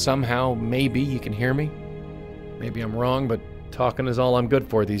somehow, maybe you can hear me. Maybe I'm wrong, but talking is all I'm good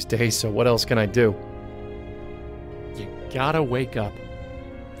for these days, so what else can I do? You gotta wake up.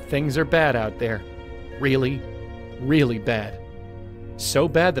 Things are bad out there. Really, really bad. So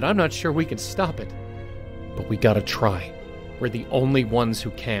bad that I'm not sure we can stop it. But we gotta try. We're the only ones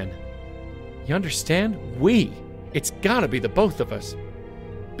who can. You understand? We. It's gotta be the both of us.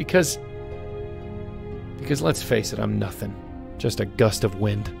 Because let's face it, I'm nothing. Just a gust of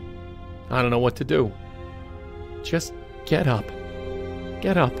wind. I don't know what to do. Just get up.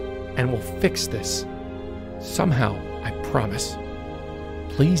 Get up, and we'll fix this. Somehow, I promise.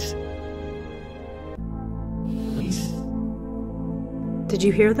 Please? Please? Did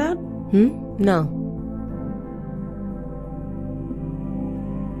you hear that? No.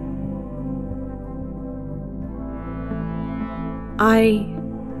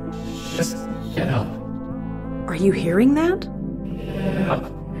 Just get up. Are you hearing that? Get up,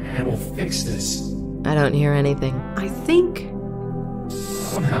 and we'll fix this. I don't hear anything. I think...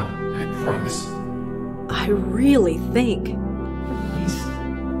 Somehow, I promise. I really think... Please?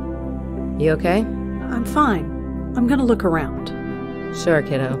 You okay? I'm fine. I'm gonna look around. Sure,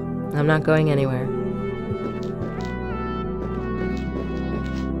 kiddo. I'm not going anywhere.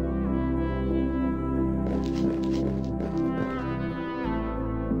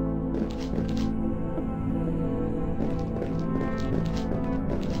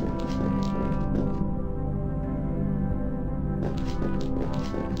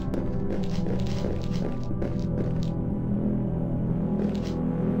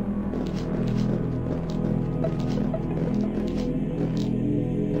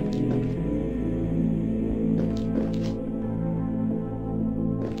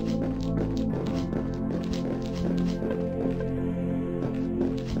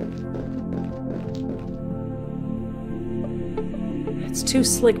 It's too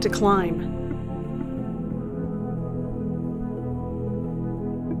slick to climb.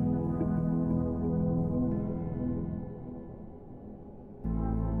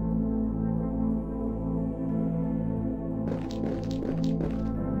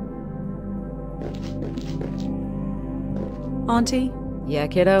 Auntie? Yeah,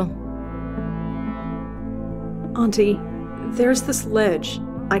 kiddo? Auntie, there's this ledge.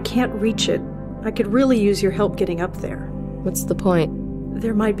 I can't reach it. I could really use your help getting up there. What's the point?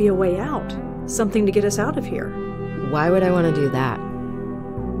 There might be a way out. Something to get us out of here. Why would I want to do that?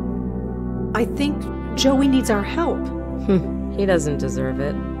 I think Joey needs our help. He doesn't deserve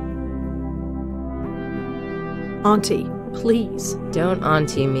it. Auntie, please. Don't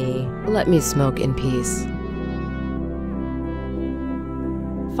auntie me. Let me smoke in peace.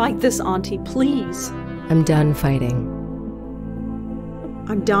 Fight this, Auntie, please. I'm done fighting.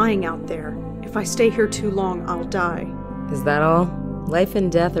 I'm dying out there. If I stay here too long, I'll die. Is that all? Life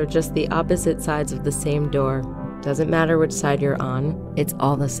and death are just the opposite sides of the same door. Doesn't matter which side you're on, it's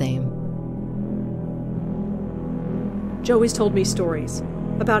all the same. Joey's told me stories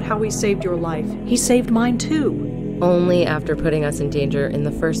about how he saved your life. He saved mine too. Only after putting us in danger in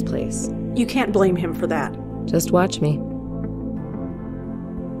the first place. You can't blame him for that. Just watch me.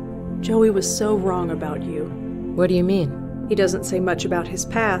 Joey was so wrong about you. What do you mean? He doesn't say much about his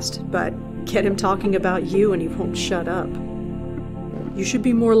past, but get him talking about you and he won't shut up. You should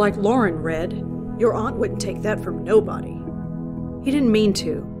be more like Lauren, Red. Your aunt wouldn't take that from nobody. He didn't mean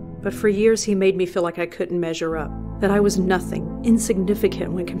to, but for years he made me feel like I couldn't measure up, that I was nothing,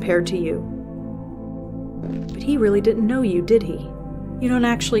 insignificant when compared to you. But he really didn't know you, did he? You don't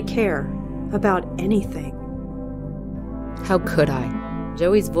actually care about anything. How could I?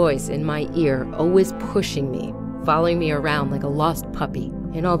 Joey's voice in my ear, always pushing me, following me around like a lost puppy,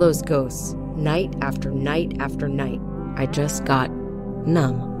 and all those ghosts, night after night after night. I just got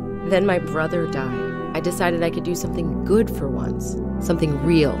numb. Then my brother died. I decided I could do something good for once. Something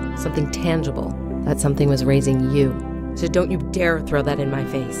real, something tangible. That something was raising you. So don't you dare throw that in my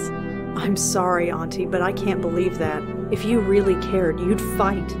face. I'm sorry, Auntie, but I can't believe that. If you really cared, you'd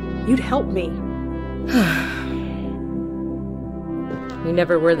fight. You'd help me. You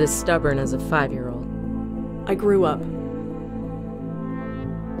never were this stubborn as a 5-year-old. I grew up.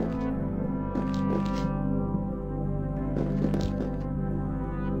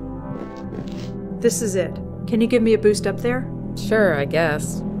 This is it. Can you give me a boost up there? Sure, I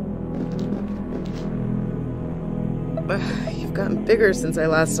guess. You've gotten bigger since I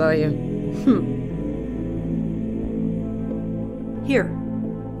last saw you. Here.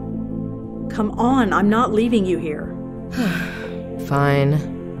 Come on, I'm not leaving you here. Fine.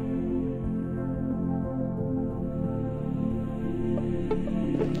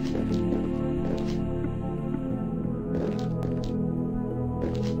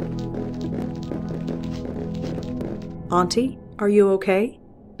 Auntie, are you okay?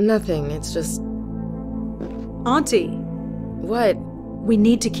 Nothing, it's just... Auntie! What? We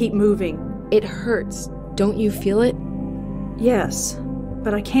need to keep moving. It hurts. Don't you feel it? Yes,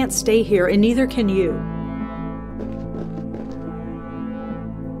 but I can't stay here, and neither can you.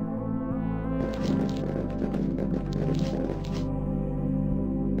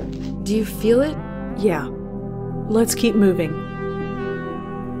 Do you feel it? Yeah. Let's keep moving.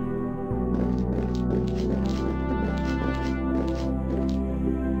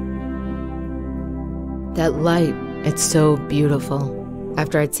 That light, it's so beautiful.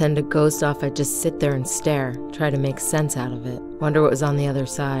 After I'd send a ghost off, I'd just sit there and stare, try to make sense out of it, wonder what was on the other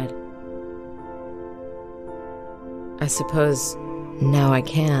side. I suppose now I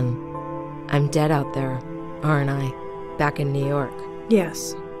can. I'm dead out there, aren't I? Back in New York.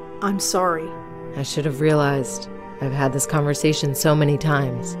 Yes, I'm sorry. I should have realized. I've had this conversation so many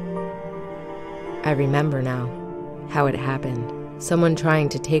times. I remember now how it happened. Someone trying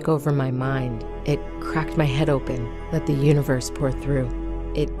to take over my mind. It cracked my head open, let the universe pour through.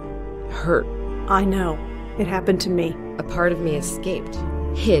 It hurt. I know. It happened to me. A part of me escaped,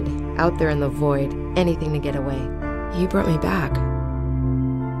 hid out there in the void, anything to get away. You brought me back.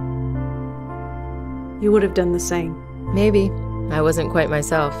 You would have done the same. Maybe. I wasn't quite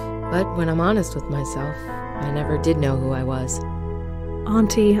myself. But when I'm honest with myself, I never did know who I was.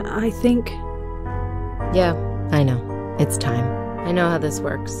 Auntie, I think... Yeah, I know. It's time. I know how this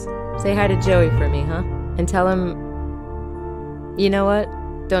works. Say hi to Joey for me, huh? And tell him... You know what?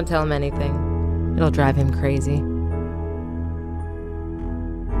 Don't tell him anything. It'll drive him crazy.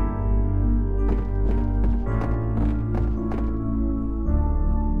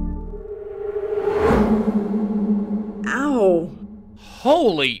 Ow!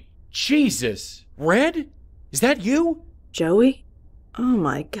 Holy Jesus! Red? Is that you? Joey? Oh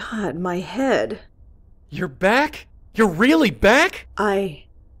my God, my head. You're back? You're really back? I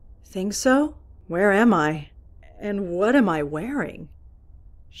think so. Where am I? And what am I wearing?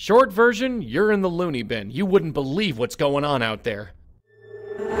 Short version, you're in the loony bin. You wouldn't believe what's going on out there.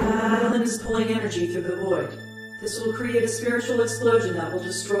 Mallone is pulling energy through the void. This will create a spiritual explosion that will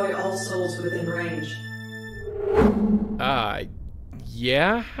destroy all souls within range.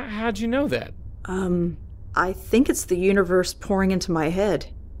 Yeah? How'd you know that? I think it's the universe pouring into my head.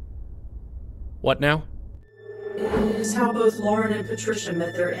 What now? It is how both Lauren and Patricia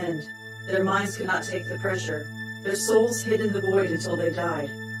met their end. Their minds could not take the pressure. Their souls hid in the void until they died.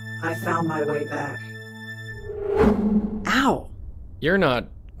 I found my way back. Ow! You're not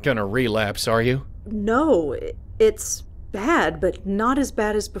gonna relapse, are you? No, it's bad, but not as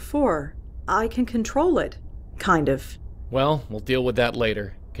bad as before. I can control it. Kind of. Well, we'll deal with that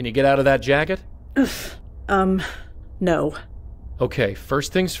later. Can you get out of that jacket? No. Okay,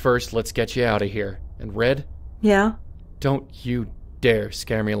 first things first, let's get you out of here. And Red? Yeah? Don't you dare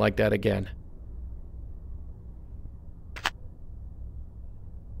scare me like that again.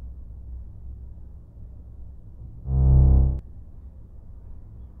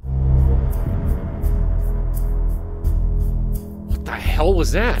 What the hell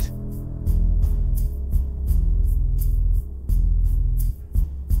was that?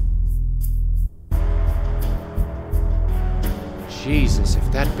 Jesus,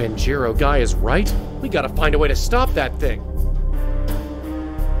 if that Benjiro guy is right, we gotta find a way to stop that thing.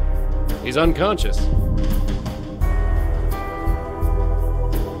 He's unconscious.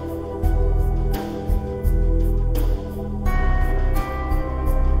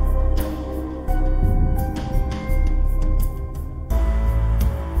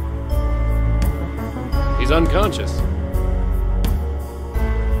 He's unconscious.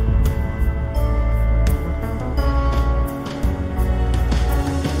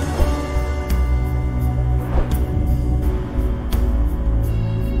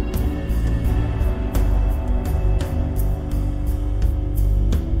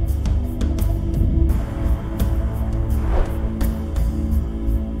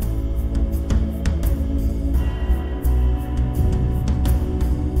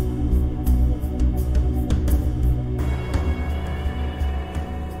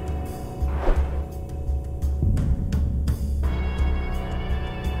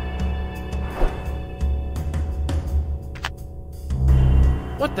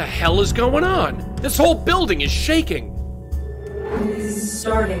 What the hell is going on? This whole building is shaking! It is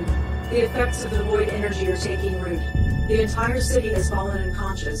starting. The effects of the void energy are taking root. The entire city has fallen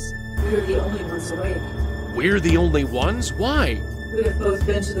unconscious. We are the only ones awake. We're the only ones? Why? We have both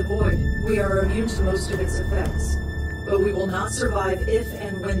been to the void. We are immune to most of its effects. But we will not survive if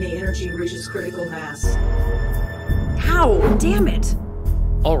and when the energy reaches critical mass. Ow! Damn it!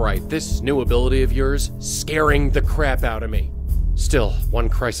 Alright, this new ability of yours, scaring the crap out of me. Still, one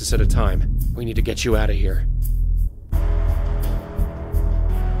crisis at a time. We need to get you out of here. Come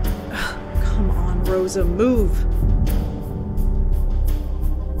on, Rosa, move!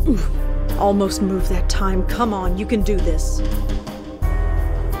 Oof. Almost moved that time. Come on, you can do this.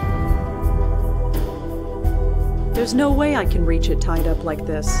 There's no way I can reach it tied up like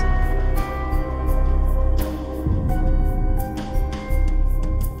this.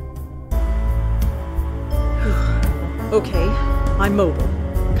 Okay, I'm mobile.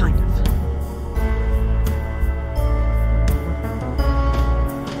 Kind of.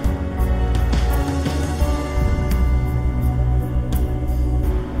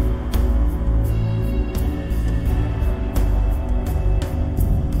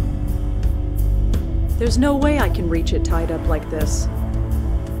 There's no way I can reach it tied up like this.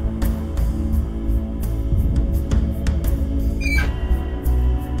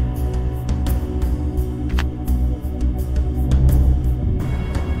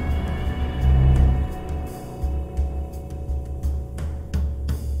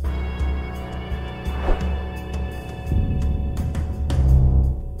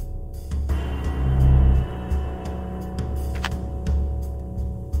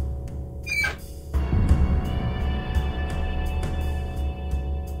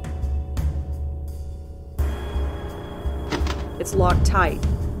 It's locked tight.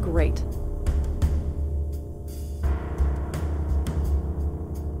 Great.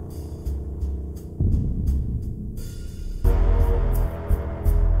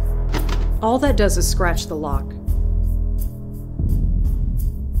 All that does is scratch the lock.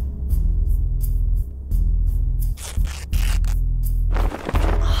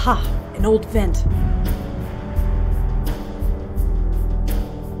 Aha! An old vent.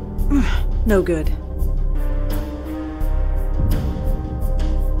 No good.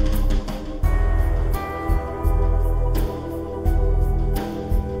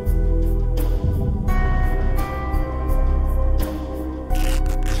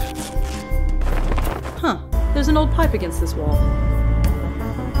 There's an old pipe against this wall.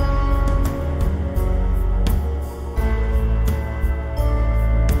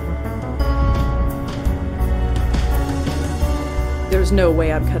 There's no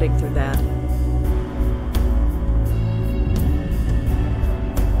way I'm cutting through that.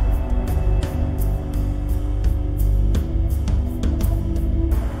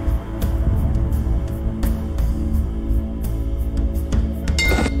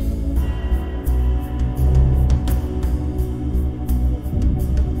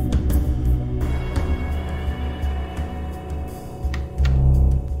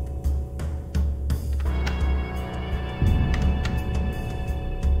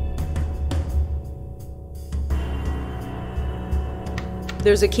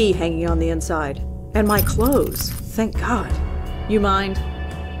 There's a key hanging on the inside. And my clothes. Thank God. You mind?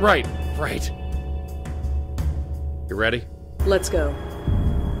 Right. You ready? Let's go.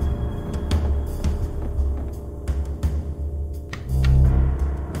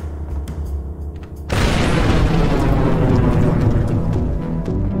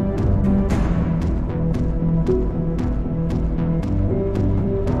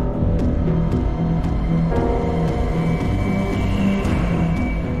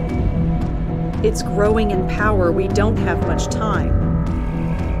 It's growing in power. We don't have much time.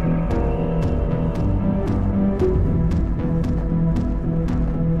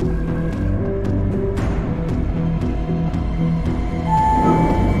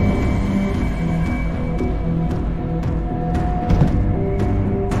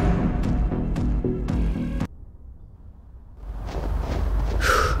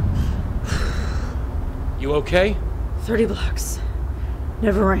 You okay? 30 blocks.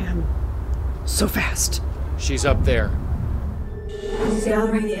 Never ran. So fast. She's up there. She's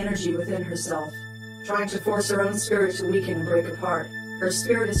gathering the energy within herself, trying to force her own spirit to weaken and break apart. Her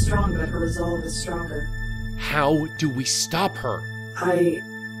spirit is strong, but her resolve is stronger. How do we stop her? I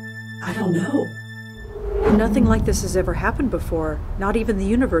don't know. Nothing like this has ever happened before. Not even the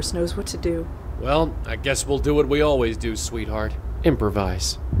universe knows what to do. Well, I guess we'll do what we always do, sweetheart.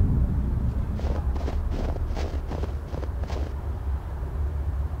 Improvise.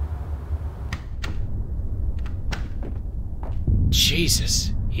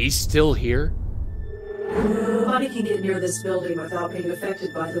 Jesus, he's still here? Nobody can get near this building without being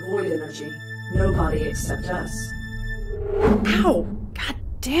affected by the void energy. Nobody except us. Ow! God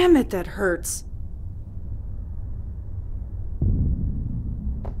damn it, that hurts.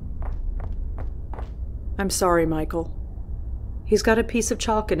 I'm sorry, Michael. He's got a piece of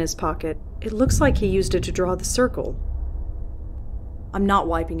chalk in his pocket. It looks like he used it to draw the circle. I'm not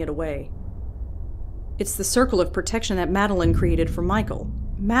wiping it away. It's the circle of protection that Madeline created for Michael.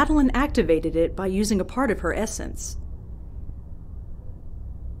 Madeline activated it by using a part of her essence.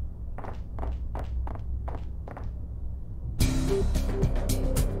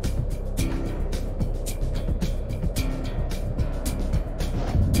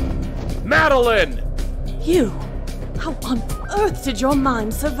 Madeline! You! How on earth did your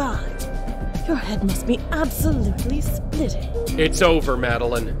mind survive? Your head must be absolutely splitting. It's over,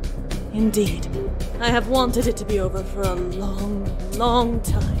 Madeline. Indeed. I have wanted it to be over for a long, long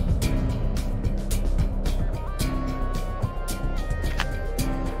time.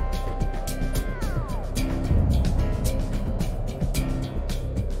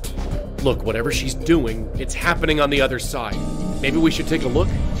 Look, whatever she's doing, it's happening on the other side. Maybe we should take a look?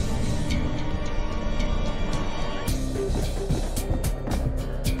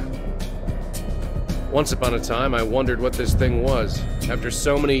 Once upon a time, I wondered what this thing was. After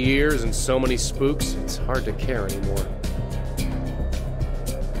so many years and so many spooks, it's hard to care anymore.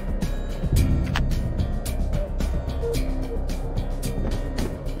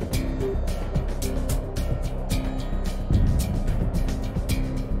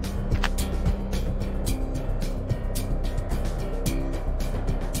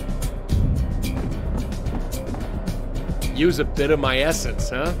 Use a bit of my essence,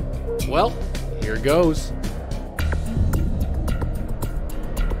 huh? Well, here goes.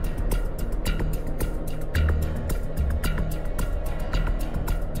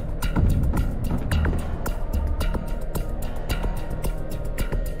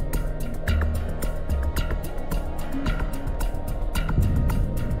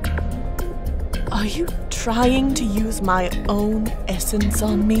 Are you trying to use my own essence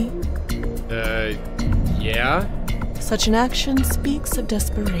on me? Yeah? Such an action speaks of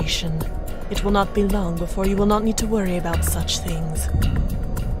desperation. It will not be long before you will not need to worry about such things.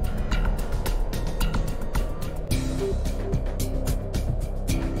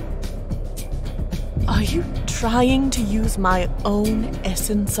 Are you trying to use my own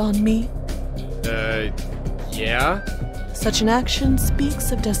essence on me? Yeah? Such an action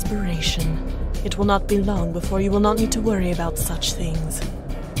speaks of desperation. It will not be long before you will not need to worry about such things.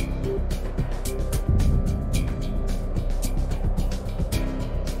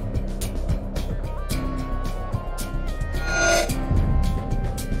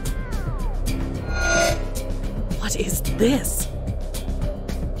 What is this?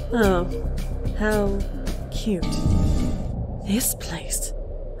 Oh, how cute. This place.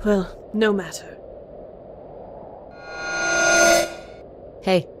 Well, no matter.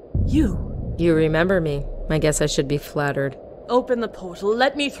 Hey. You. You remember me. I guess I should be flattered. Open the portal.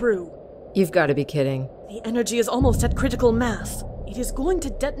 Let me through. You've got to be kidding. The energy is almost at critical mass. It is going to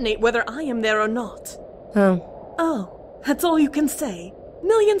detonate whether I am there or not. Oh, that's all you can say?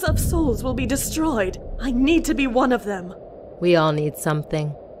 Millions of souls will be destroyed. I need to be one of them. We all need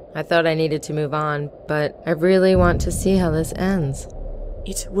something. I thought I needed to move on, but I really want to see how this ends.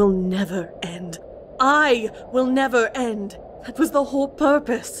 It will never end. I will never end. That was the whole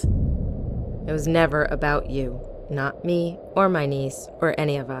purpose. It was never about you. Not me, or my niece, or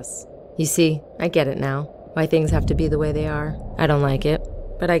any of us. You see, I get it now. Why things have to be the way they are. I don't like it,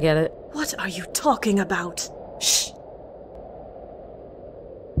 but I get it. What are you talking about? Shh.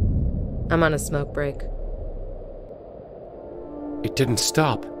 I'm on a smoke break. It didn't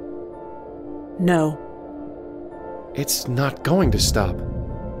stop. No. It's not going to stop.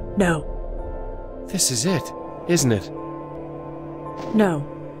 No. This is it, isn't it? No.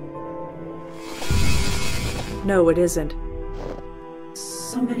 No, it isn't.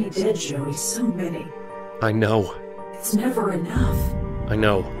 So many dead, Joey, so many. I know. It's never enough. I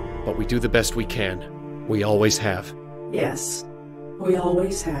know, but we do the best we can. We always have. Yes, we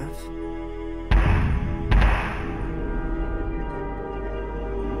always have.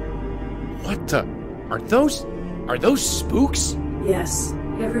 What the? Are those spooks? Yes,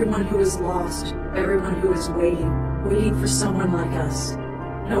 everyone who is lost, everyone who is waiting for someone like us.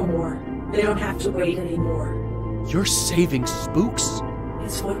 No more. They don't have to wait anymore. You're saving spooks?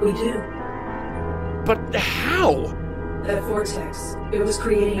 It's what we do. But how? That vortex, it was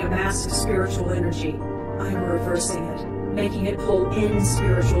creating a massive spiritual energy. I'm reversing it, making it pull in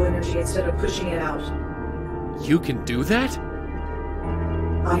spiritual energy instead of pushing it out. You can do that?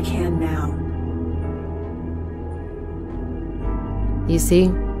 I can now. You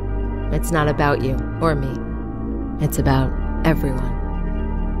see, it's not about you or me. It's about everyone.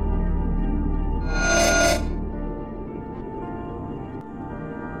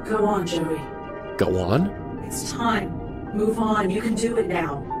 Go on, Joey. Go on? It's time. Move on. You can do it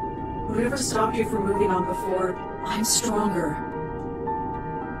now. Whatever stopped you from moving on before, I'm stronger.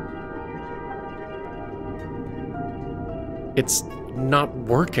 It's not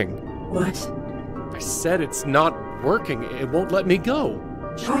working. What? I said it's not working. It won't let me go.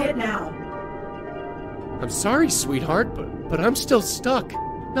 Try it now. I'm sorry, sweetheart, but I'm still stuck.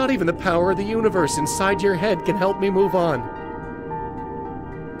 Not even the power of the universe inside your head can help me move on.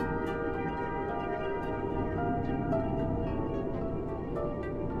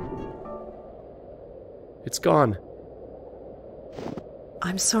 It's gone.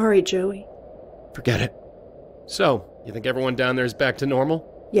 I'm sorry, Joey. Forget it. So, you think everyone down there is back to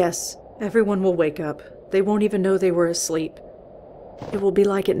normal? Yes, everyone will wake up. They won't even know they were asleep. It will be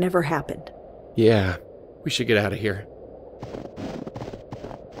like it never happened. Yeah, we should get out of here.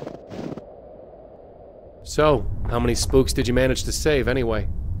 So, how many spooks did you manage to save anyway?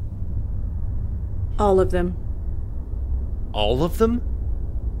 All of them. All of them?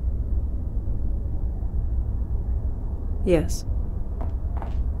 Yes.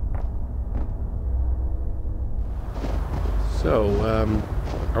 So,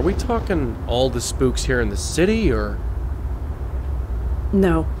 are we talking all the spooks here in the city, or...?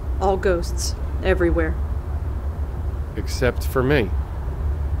 No. All ghosts. Everywhere. Except for me.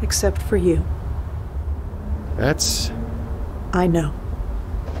 Except for you. That's... I know.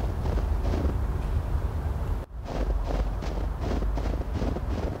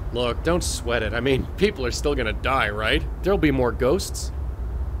 Look, don't sweat it. I mean, people are still gonna die, right? There'll be more ghosts.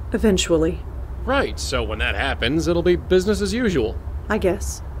 Eventually. Right, so when that happens, it'll be business as usual. I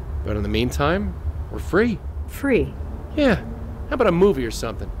guess. But in the meantime, we're free. Free? Yeah. How about a movie or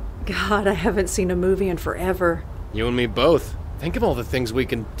something? God, I haven't seen a movie in forever. You and me both. Think of all the things we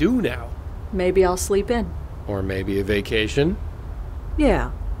can do now. Maybe I'll sleep in. Or maybe a vacation.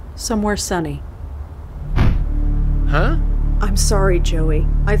 Yeah. Somewhere sunny. Huh? I'm sorry, Joey.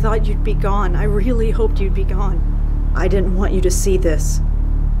 I thought you'd be gone. I really hoped you'd be gone. I didn't want you to see this.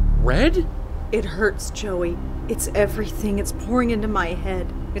 Red? It hurts, Joey. It's everything. It's pouring into my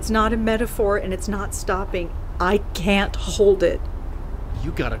head. It's not a metaphor, and it's not stopping. I can't hold it.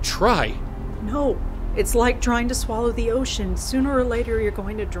 You gotta try. No. It's like trying to swallow the ocean. Sooner or later, you're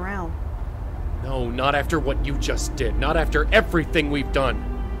going to drown. No, not after what you just did. Not after everything we've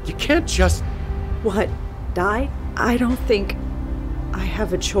done. You can't just... What? Die? I don't think I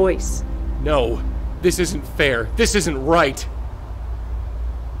have a choice. No. This isn't fair. This isn't right.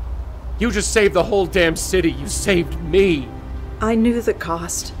 You just saved the whole damn city. You saved me. I knew the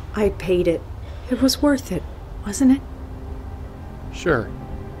cost. I paid it. It was worth it, wasn't it? Sure.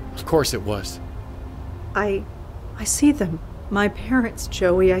 Of course it was. I see them. My parents,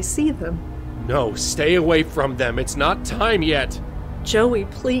 Joey, I see them. No, stay away from them. It's not time yet. Joey,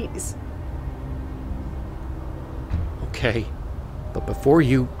 please. Okay. But before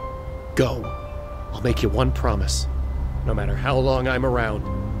you go, I'll make you one promise. No matter how long I'm around,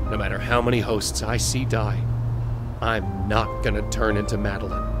 no matter how many hosts I see die, I'm not gonna turn into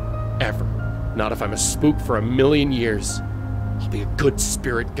Madeline. Ever. Not if I'm a spook for 1,000,000 years. I'll be a good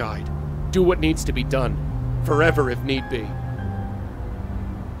spirit guide. Do what needs to be done. Forever if need be.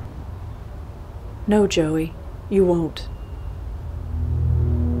 No, Joey. You won't.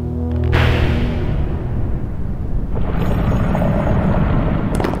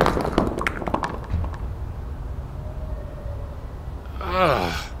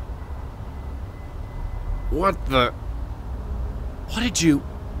 What the... What did you...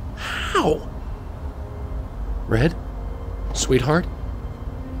 How? Red? Sweetheart?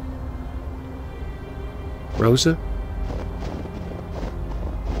 Rosa?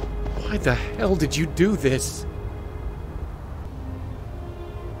 Why the hell did you do this?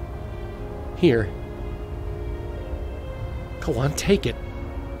 Here. Go on, take it.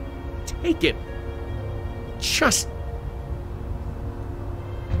 Take it. Just...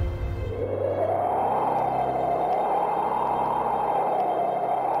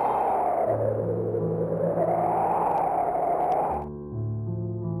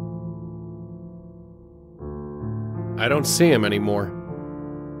 I don't see him anymore.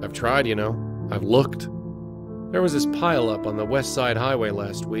 I've tried, you know. I've looked. There was this pileup on the West Side Highway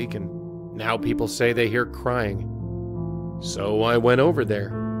last week, and now people say they hear crying. So I went over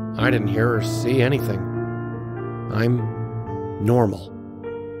there. I didn't hear or see anything. I'm normal.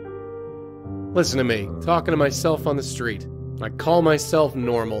 Listen to me, talking to myself on the street. I call myself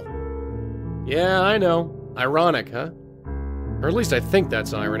normal. Yeah, I know. Ironic, huh? Or at least I think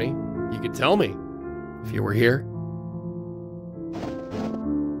that's irony. You could tell me, if you were here.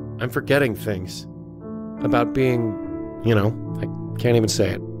 I'm forgetting things. About being, you know, I can't even say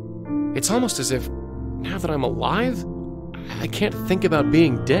it. It's almost as if, now that I'm alive, I can't think about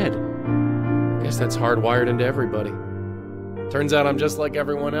being dead. I guess that's hardwired into everybody. Turns out I'm just like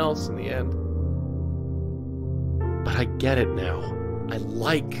everyone else in the end. But I get it now. I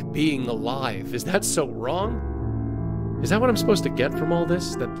like being alive. Is that so wrong? Is that what I'm supposed to get from all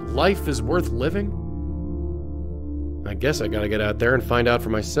this? That life is worth living? I guess I gotta get out there and find out for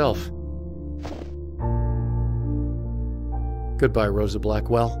myself. Goodbye, Rosa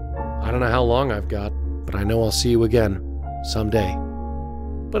Blackwell. I don't know how long I've got, but I know I'll see you again, someday.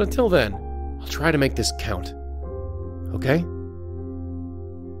 But until then, I'll try to make this count. Okay?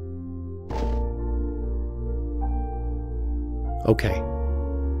 Okay.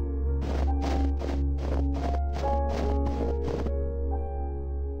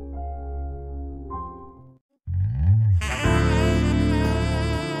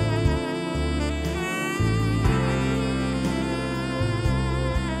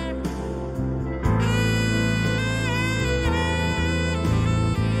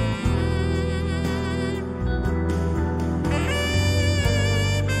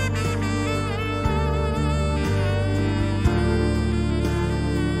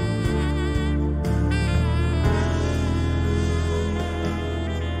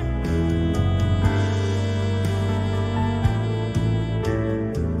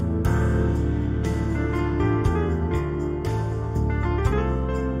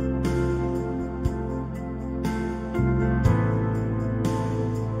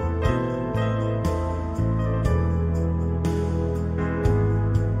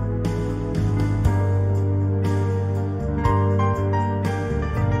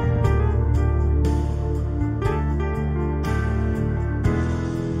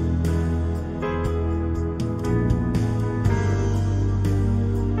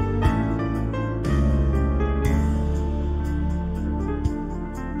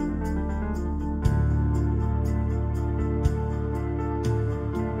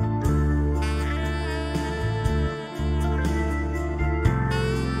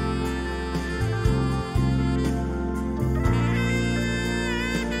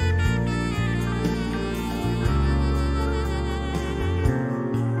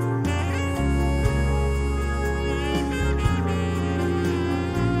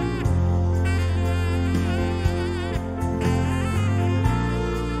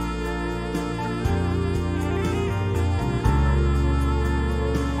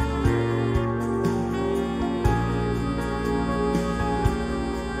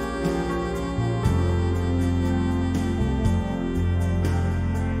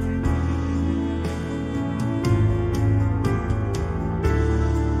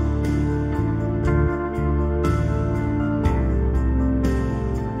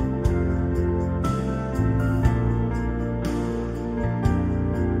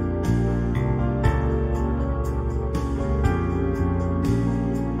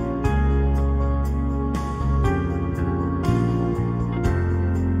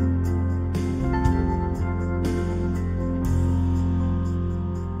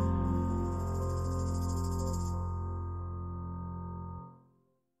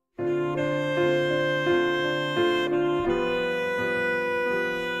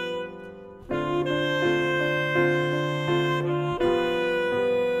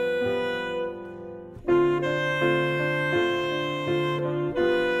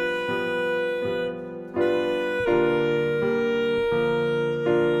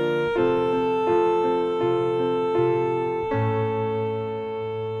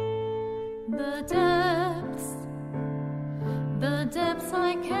 the depths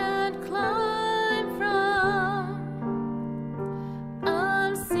I can't climb from.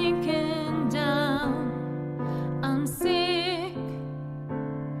 I'm sinking down, I'm sick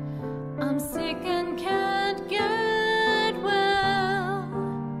and can't get well.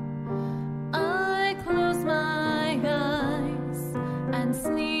 I close my eyes and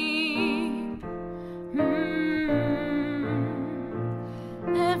sleep.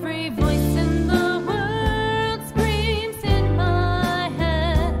 Every voice